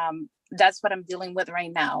 But that's what I'm dealing with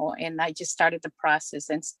right now. And I just started the process,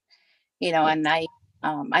 and, you know, and I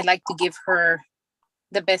like to give her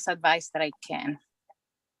the best advice that I can.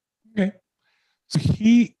 Okay. So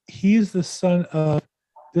he's the son of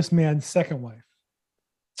this man's second wife.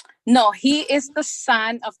 No, he is the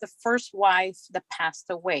son of the first wife that passed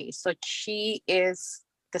away. So she is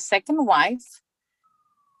the second wife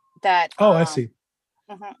that. Oh, I see.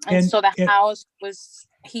 And And- so the and- house was,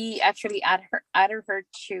 he actually added her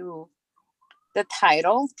to the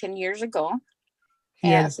title 10 years ago. He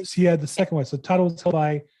had, Yes. so he had the second wife. So title was held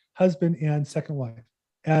by husband and second wife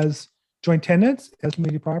as joint tenants, as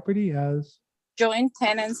community property, as. Joint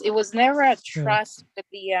tenants. It was never a trust with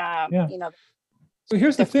the, you know, So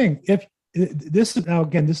here's the thing. If this is now,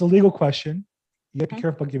 again, this is a legal question, you have to be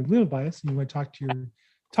careful about giving legal advice. And you want to talk to your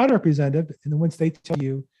title representative. And then once they tell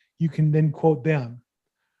you, you can then quote them.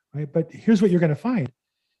 Right. But here's what you're going to find.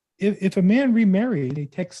 If a man remarried, he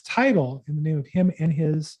takes title in the name of him and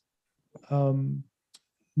his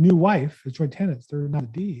new wife as joint tenants. They're not a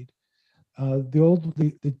deed.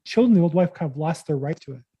 The children of the old wife kind of lost their right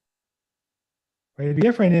to it. Right? It'd be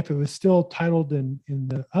different if it was still titled in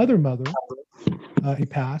the other mother, he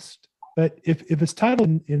passed. But if it's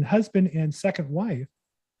titled in husband and second wife,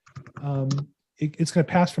 it's going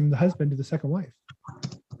to pass from the husband to the second wife,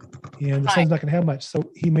 and the son's not going to have much.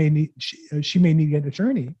 So she may need to get an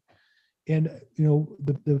attorney, and you know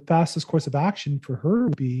the fastest course of action for her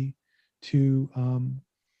would be to,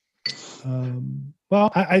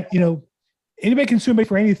 anybody can sue me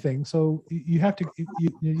for anything. So you have to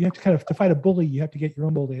kind of, to fight a bully, you have to get your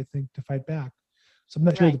own bully, I think, to fight back. So I'm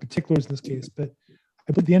not sure of the particulars in this case, but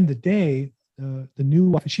at the end of the day, the new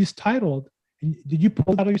wife, she's titled. And did you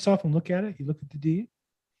pull out yourself and look at it? You looked at the deed?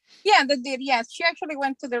 yeah, the deed. Yes, she actually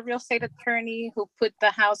went to the real estate attorney who put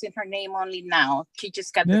the house in her name only now. She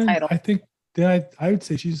just got the Then title. I think that I would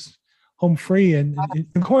say she's home free. And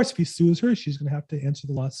of course, if he sues her, she's going to have to answer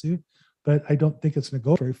the lawsuit. But I don't think it's going to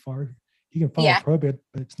go very far. He can file a probate,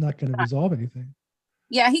 but it's not going to resolve anything.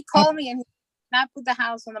 Yeah, he called me and he said, not put the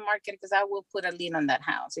house on the market because I will put a lien on that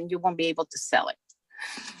house and you won't be able to sell it.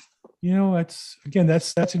 You know, that's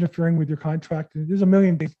interfering with your contract. There's a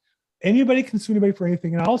million things. Anybody can sue anybody for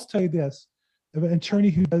anything. And I'll also tell you this: an attorney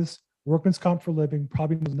who does workman's comp for a living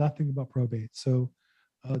probably knows nothing about probate. So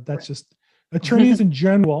that's just attorneys in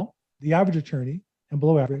general. The average attorney and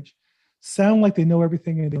below average sound like they know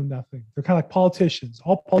everything and they know nothing. They're kind of like politicians.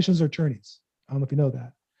 All politicians are attorneys. I don't know if you know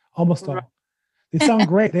that. Almost all. They sound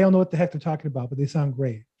great. They don't know what the heck they're talking about, but they sound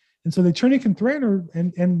great. And so the attorney can threaten her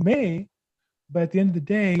and may, but at the end of the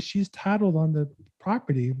day, she's titled on the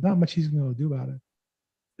property. Not much he's going to do about it.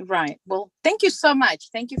 Right. Well, thank you so much.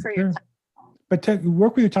 Thank you for your time. But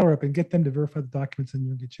work with your title rep and get them to verify the documents and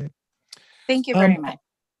you're in good shape. Thank you very much.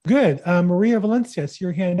 Good. Maria Valencia, I see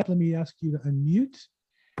your hand up. Let me ask you to unmute.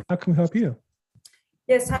 How can we help you?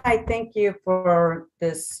 Yes, hi. Thank you for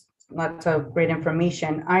this lots of great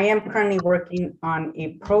information. I am currently working on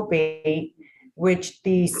a probate, which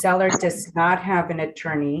the seller does not have an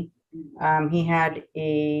attorney. He had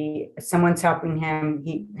someone's helping him.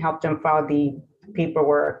 He helped him file the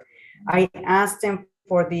paperwork. I asked him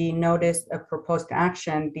for the notice of proposed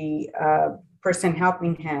action. The person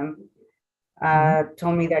helping him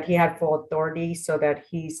told me that he had full authority so that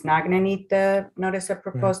he's not going to need the notice of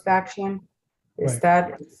proposed action.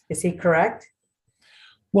 Is he correct?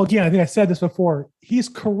 Well, again, I think I said this before. He's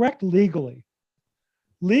correct legally.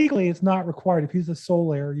 Legally, it's not required. If he's a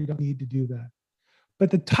sole heir, you don't need to do that.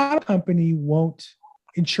 But the title company won't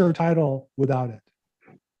insure title without it.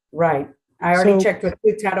 Right. I already checked with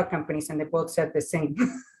 2 title companies and they both said the same.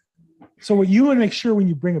 So what you want to make sure when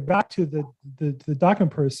you bring it back to the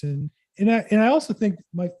document person, and I also think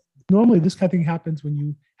normally this kind of thing happens when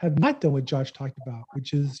you have not done what Josh talked about,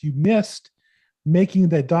 which is you missed making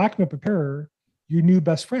the document preparer your new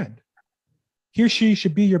best friend. He or she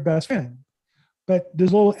should be your best friend. But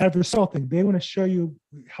there's a little adversarial thing. They want to show you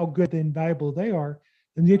how good and valuable they are.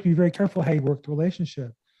 And you have to be very careful how you work the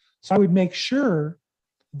relationship. So I would make sure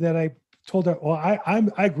that I told her, well, I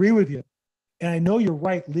agree with you. And I know you're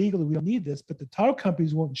right legally, we don't need this, but the title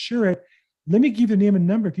companies won't insure it. Let me give you the name and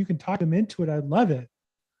number. If you can talk them into it, I'd love it.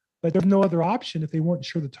 but there's no other option. If they weren't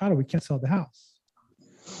sure of the title, we can't sell the house.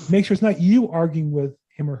 Make sure it's not you arguing with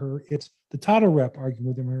him or her, it's the title rep arguing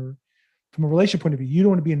with him or her. From a relationship point of view, you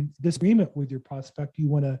don't want to be in disagreement with your prospect. You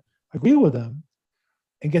want to agree with them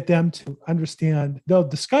and get them to understand. They'll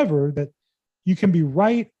discover that you can be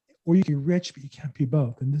right or you can be rich, but you can't be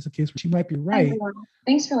both. And this is a case where she might be Hi, right. everyone.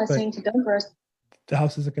 Thanks for listening to Go Girls. The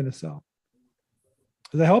house isn't going to sell.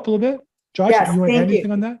 Does that help a little bit? Josh, Yes, you want to add thank you.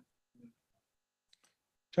 anything on that?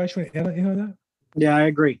 Josh, you want to add anything on that? Yeah, I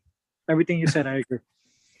agree. Everything you said, I agree.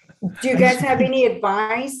 Do you guys have any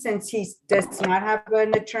advice, since he does not have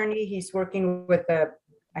an attorney? He's working with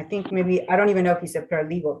I think maybe, I don't even know if he's a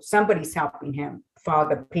paralegal. Somebody's helping him file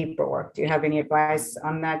the paperwork. Do you have any advice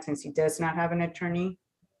on that, since he does not have an attorney?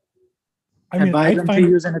 I mean, Advise I them to find,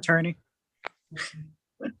 use an attorney.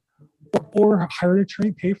 or hire an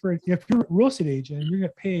attorney, pay for it. If you're a real estate agent and you're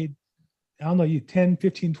get paid, I don't know, you 10,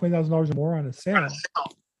 15, $20,000 or more on a sale,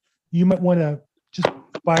 you might want to just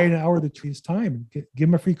buy an hour of the attorney's time and give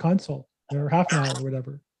them a free consult or half an hour or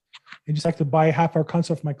whatever. And just like to buy a half-hour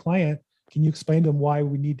consult for my client, can you explain to them why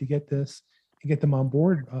we need to get this and get them on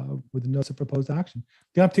board with the notice of proposed action?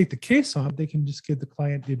 They don't have to take the case on, they can just give the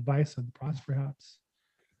client the advice on the process perhaps.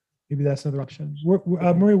 Maybe that's another option.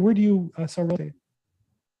 Maria, where do you sell real estate?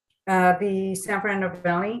 The San Fernando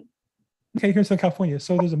Valley. Okay, here in Southern California.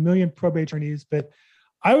 So there's a million probate attorneys, but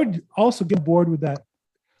I would also get bored with that.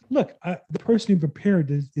 Look, the person who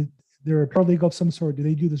prepared, is they're a paralegal of some sort. Do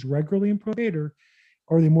they do this regularly in probate, or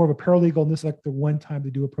are they more of a paralegal and this is like the one time they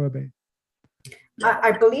do a probate?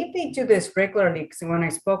 I believe they do this regularly, because when I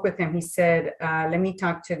spoke with him, he said, let me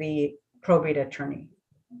talk to the probate attorney.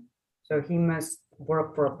 So he must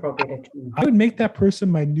work for a probate attorney. I would make that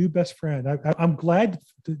person my new best friend. I'm glad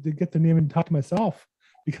to get the name and talk to myself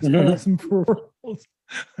because I have some referrals.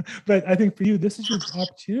 But I think for you, this is your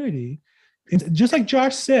opportunity. And just like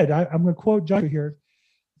Josh said, I'm going to quote Josh here.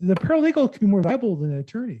 The paralegal can be more valuable than an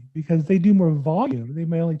attorney because they do more volume. They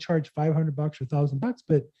may only charge $500 or $1,000,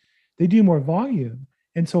 but they do more volume.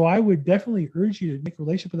 And so I would definitely urge you to make a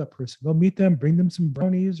relationship with that person. Go meet them, bring them some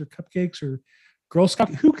brownies or cupcakes or Girl Scout.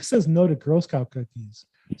 Who says no to Girl Scout cookies?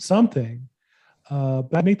 Something.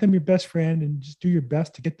 But make them your best friend and just do your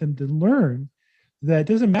best to get them to learn that it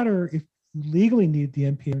doesn't matter if you legally need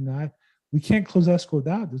the NPA or not. We can't close escrow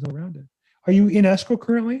without. There's no around it. Are you in escrow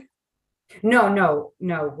currently? No,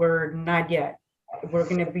 we're not yet. We're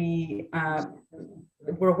going to be,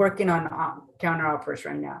 we're working on counter offers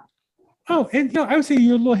right now. Oh, and I would say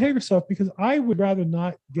you're a little ahead of yourself because I would rather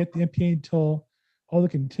not get the NPA until all the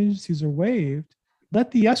contingencies are waived.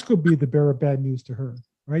 Let the escrow be the bearer of bad news to her,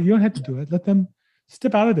 right? You don't have to do it. Let them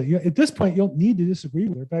step out of it. At this point, you don't need to disagree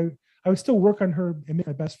with her, but I would still work on her and make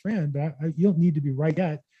my best friend, but you don't need to be right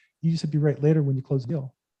yet. You just have to be right later when you close the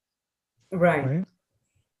deal, Right. right?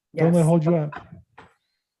 Don't let it Yes. hold you up.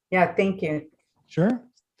 Yeah, thank you. Sure.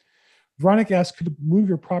 Veronica asked, could you move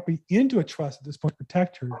your property into a trust at this point to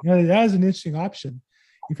protect her? That is an interesting option.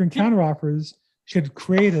 If you're in counter offers, she had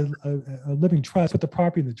create a living trust, put the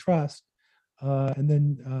property in the trust, and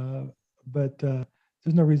then, but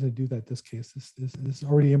there's no reason to do that in this case. This is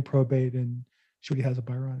already in probate and she already has a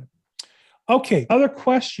buyer on it. Okay, other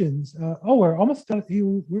questions? We're almost done.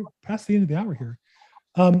 We're past the end of the hour here.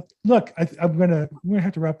 Look, we're gonna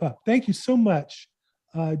have to wrap up. Thank you so much.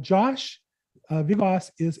 Josh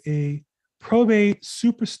Vivas is a probate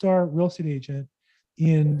superstar real estate agent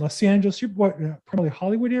in Los Angeles. You're probably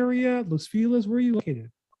Hollywood area, Los Feliz. Where are you located?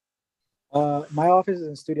 My office is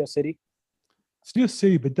in Studio City. Studio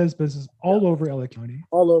City, but does business all over LA County.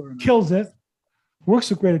 All over. Man. Kills it. Works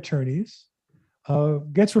with great attorneys.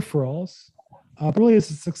 Gets referrals. Really is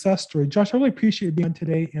a success story. Josh, I really appreciate you being on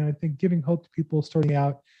today, and I think giving hope to people starting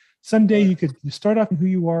out. Someday you start off in who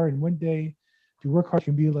you are, and one day if you work hard, you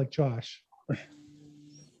can be like Josh.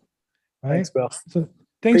 Right? Thanks, Bill. So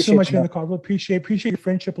thanks so Appreciate much you, for the call. Really appreciate your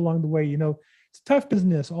friendship along the way. It's tough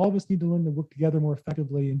business. All of us need to learn to work together more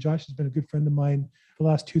effectively. And Josh has been a good friend of mine for the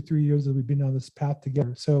last 2-3 years that we've been on this path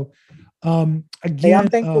together. So again, hey, I'm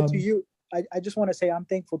thankful to you. I just want to say I'm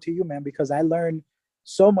thankful to you, man, because I learned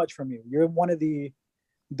so much from you. You're one of the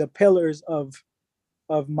pillars of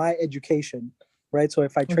my education, right? So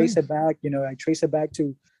if I trace it back, I trace it back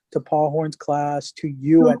to Paul Horn's class, to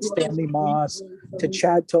you at Stanley Moss, to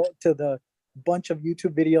Chad, to the bunch of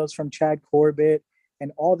YouTube videos from Chad Corbett,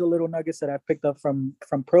 and all the little nuggets that I've picked up from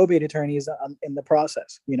probate attorneys in the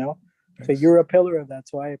process, So you're a pillar of that.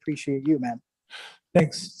 So I appreciate you, man.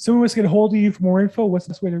 Thanks. Someone wants to get a hold of you for more info. What's the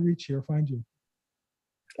best way to reach you or find you?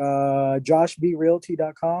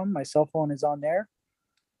 JoshVRealty.com. My cell phone is on there.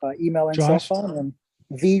 Email and Josh? cell phone, and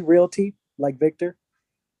VRealty, like Victor.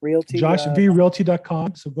 Realty.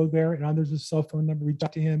 JoshVRealty.com. So go there, and there's his cell phone number. Reach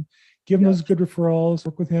out to him, give him those good referrals,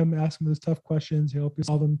 work with him, ask him those tough questions. He'll help you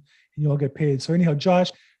solve them, and you'll get paid. So anyhow,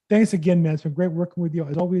 Josh, thanks again, man. It's been great working with you.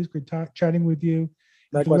 As always, great chatting with you.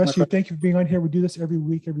 And for the rest of you, thank you for being on here. We do this every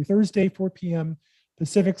week, every Thursday, 4 p.m.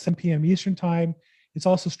 Pacific, 7 p.m. Eastern time. It's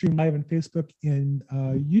also streamed live on Facebook and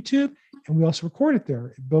YouTube, and we also record it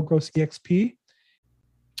there at Bill Gross EXP.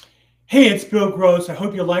 Hey, it's Bill Gross. I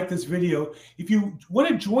hope you like this video. If you want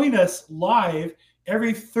to join us live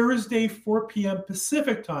every Thursday, 4 p.m.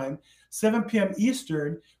 Pacific time, 7 p.m.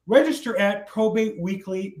 Eastern, register at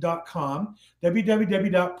probateweekly.com,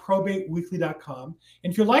 www.probateweekly.com.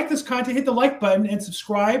 And if you like this content, hit the like button and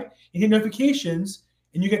subscribe and hit notifications,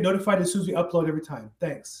 and you get notified as soon as we upload every time.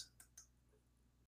 Thanks.